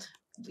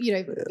 You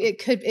know,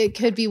 it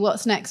could be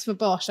what's next for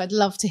BOSH. I'd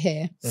love to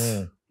hear.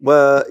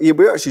 Well, yeah,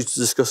 we were actually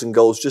discussing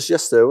goals just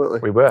yesterday,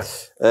 weren't we? We were.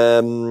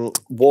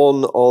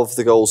 One of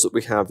the goals that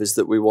we have is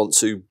that we want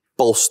to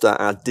bolster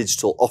our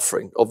digital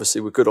offering.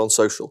 Obviously, we're good on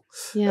social.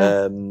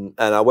 Yeah. And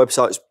our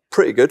website's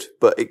pretty good,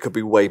 but it could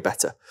be way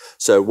better.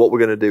 So what we're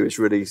going to do is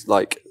really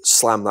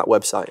slam that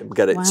website and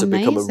get it to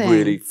become a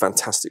really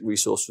fantastic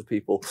resource for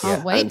people.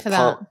 Can't wait for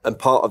that. And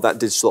part of that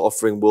digital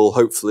offering will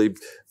hopefully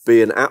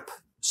be an app.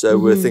 So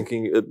we're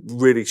thinking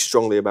really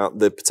strongly about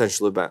the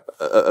potential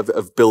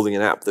of building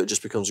an app that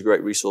just becomes a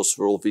great resource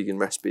for all vegan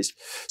recipes.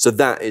 So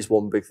that is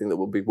one big thing that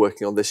we'll be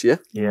working on this year.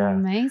 Yeah.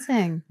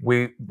 Amazing.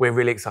 We're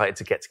really excited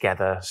to get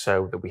together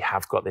so that we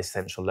have got this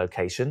central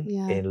location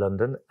in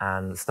London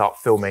and start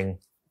filming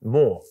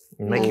more,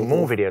 making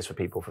more videos for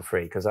people for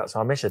free, because that's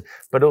our mission.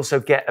 But also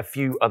get a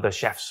few other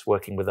chefs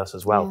working with us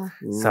as well.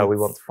 So we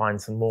want to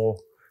find some more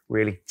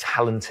really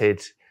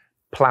talented,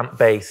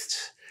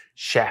 plant-based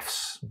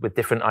chefs with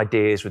different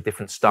ideas, with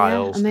different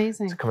styles,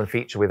 to come and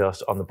feature with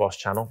us on the BOSH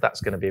channel. That's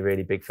going to be a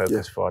really big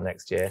focus for our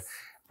next year.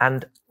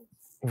 And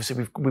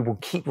obviously we will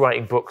keep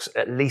writing books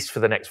at least for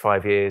the next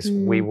 5 years.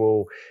 We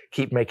will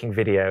keep making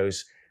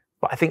videos.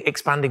 But I think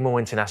expanding more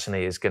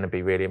internationally is going to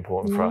be really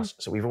important for us.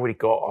 So we've already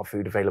got our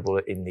food available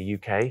in the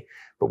UK,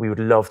 but we would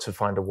love to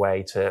find a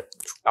way to...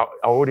 Our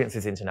audience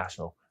is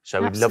international.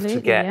 So we'd love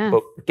to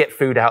get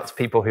food out to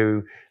people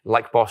who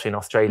like BOSH in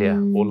Australia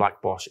or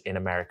like BOSH in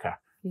America.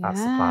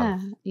 That's the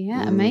plan.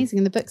 Yeah, amazing.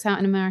 And the book's out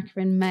in America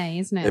in May,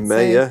 isn't it? In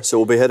May, So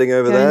we'll be heading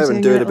over there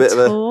and doing a bit of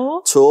a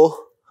tour.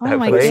 Oh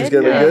my goodness. Which is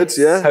going to be good,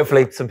 yeah.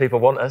 Hopefully some people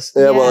want us.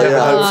 Yeah,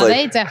 hopefully.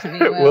 They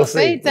definitely will. We'll see.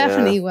 They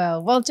definitely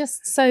will. Well,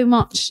 just so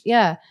much,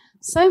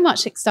 so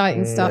much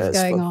exciting stuff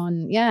going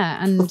on.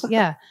 Yeah, and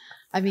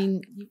I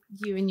mean,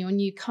 you and your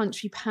new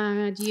country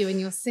pad, you and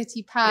your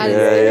city pad.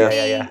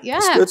 Yeah.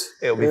 It's good.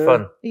 It'll be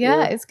fun.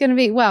 Yeah, it's going to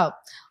be,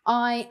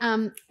 I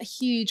am a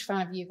huge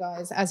fan of you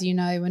guys, as you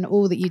know, and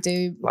all that you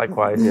do.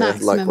 Likewise.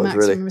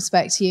 Maximum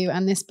respect to you.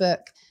 And this book,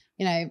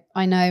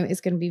 I know is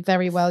going to be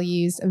very well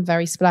used and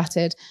very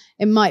splattered.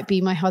 It might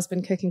be my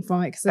husband cooking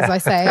from it, because as I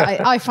say,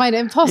 I find it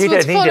impossible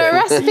to follow a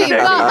recipe.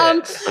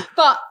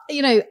 But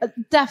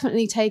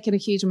definitely taken a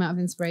huge amount of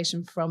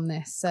inspiration from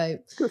this. So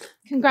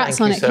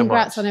congrats on it.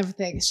 Congrats on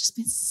everything. It's just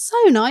been so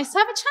nice to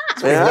have a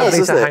chat. Yeah, it's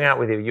lovely to hang out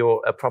with you.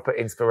 You're a proper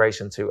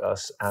inspiration to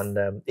us.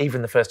 And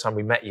even the first time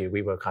we met you,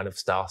 we were kind of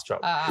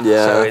starstruck.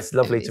 So it's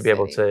lovely to be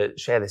able to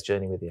share this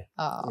journey with you.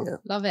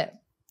 Love it.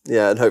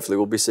 Yeah, and hopefully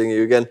we'll be seeing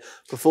you again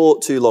before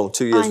too long.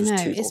 2 years was too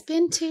long. It's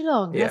been too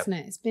long, hasn't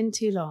it? It's been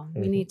too long.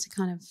 We need to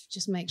kind of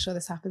just make sure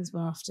this happens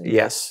more often.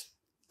 Yes.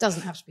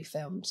 Doesn't have to be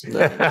filmed.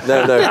 No.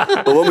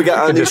 But when we get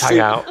our new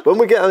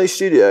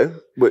studio,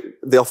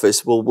 the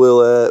office,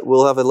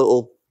 we'll have a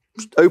little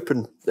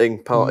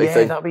opening party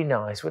thing. That'd be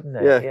nice, wouldn't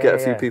it? Yeah, get a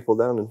few people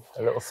down and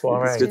a little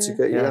soiree. It's good to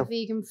get you down.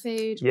 Vegan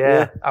food.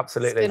 Yeah,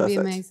 absolutely. It's going to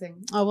be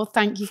amazing. Oh, well,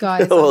 thank you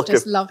guys. I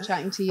just love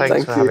chatting to you.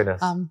 Thanks for having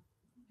us.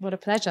 What a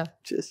pleasure.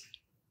 Cheers.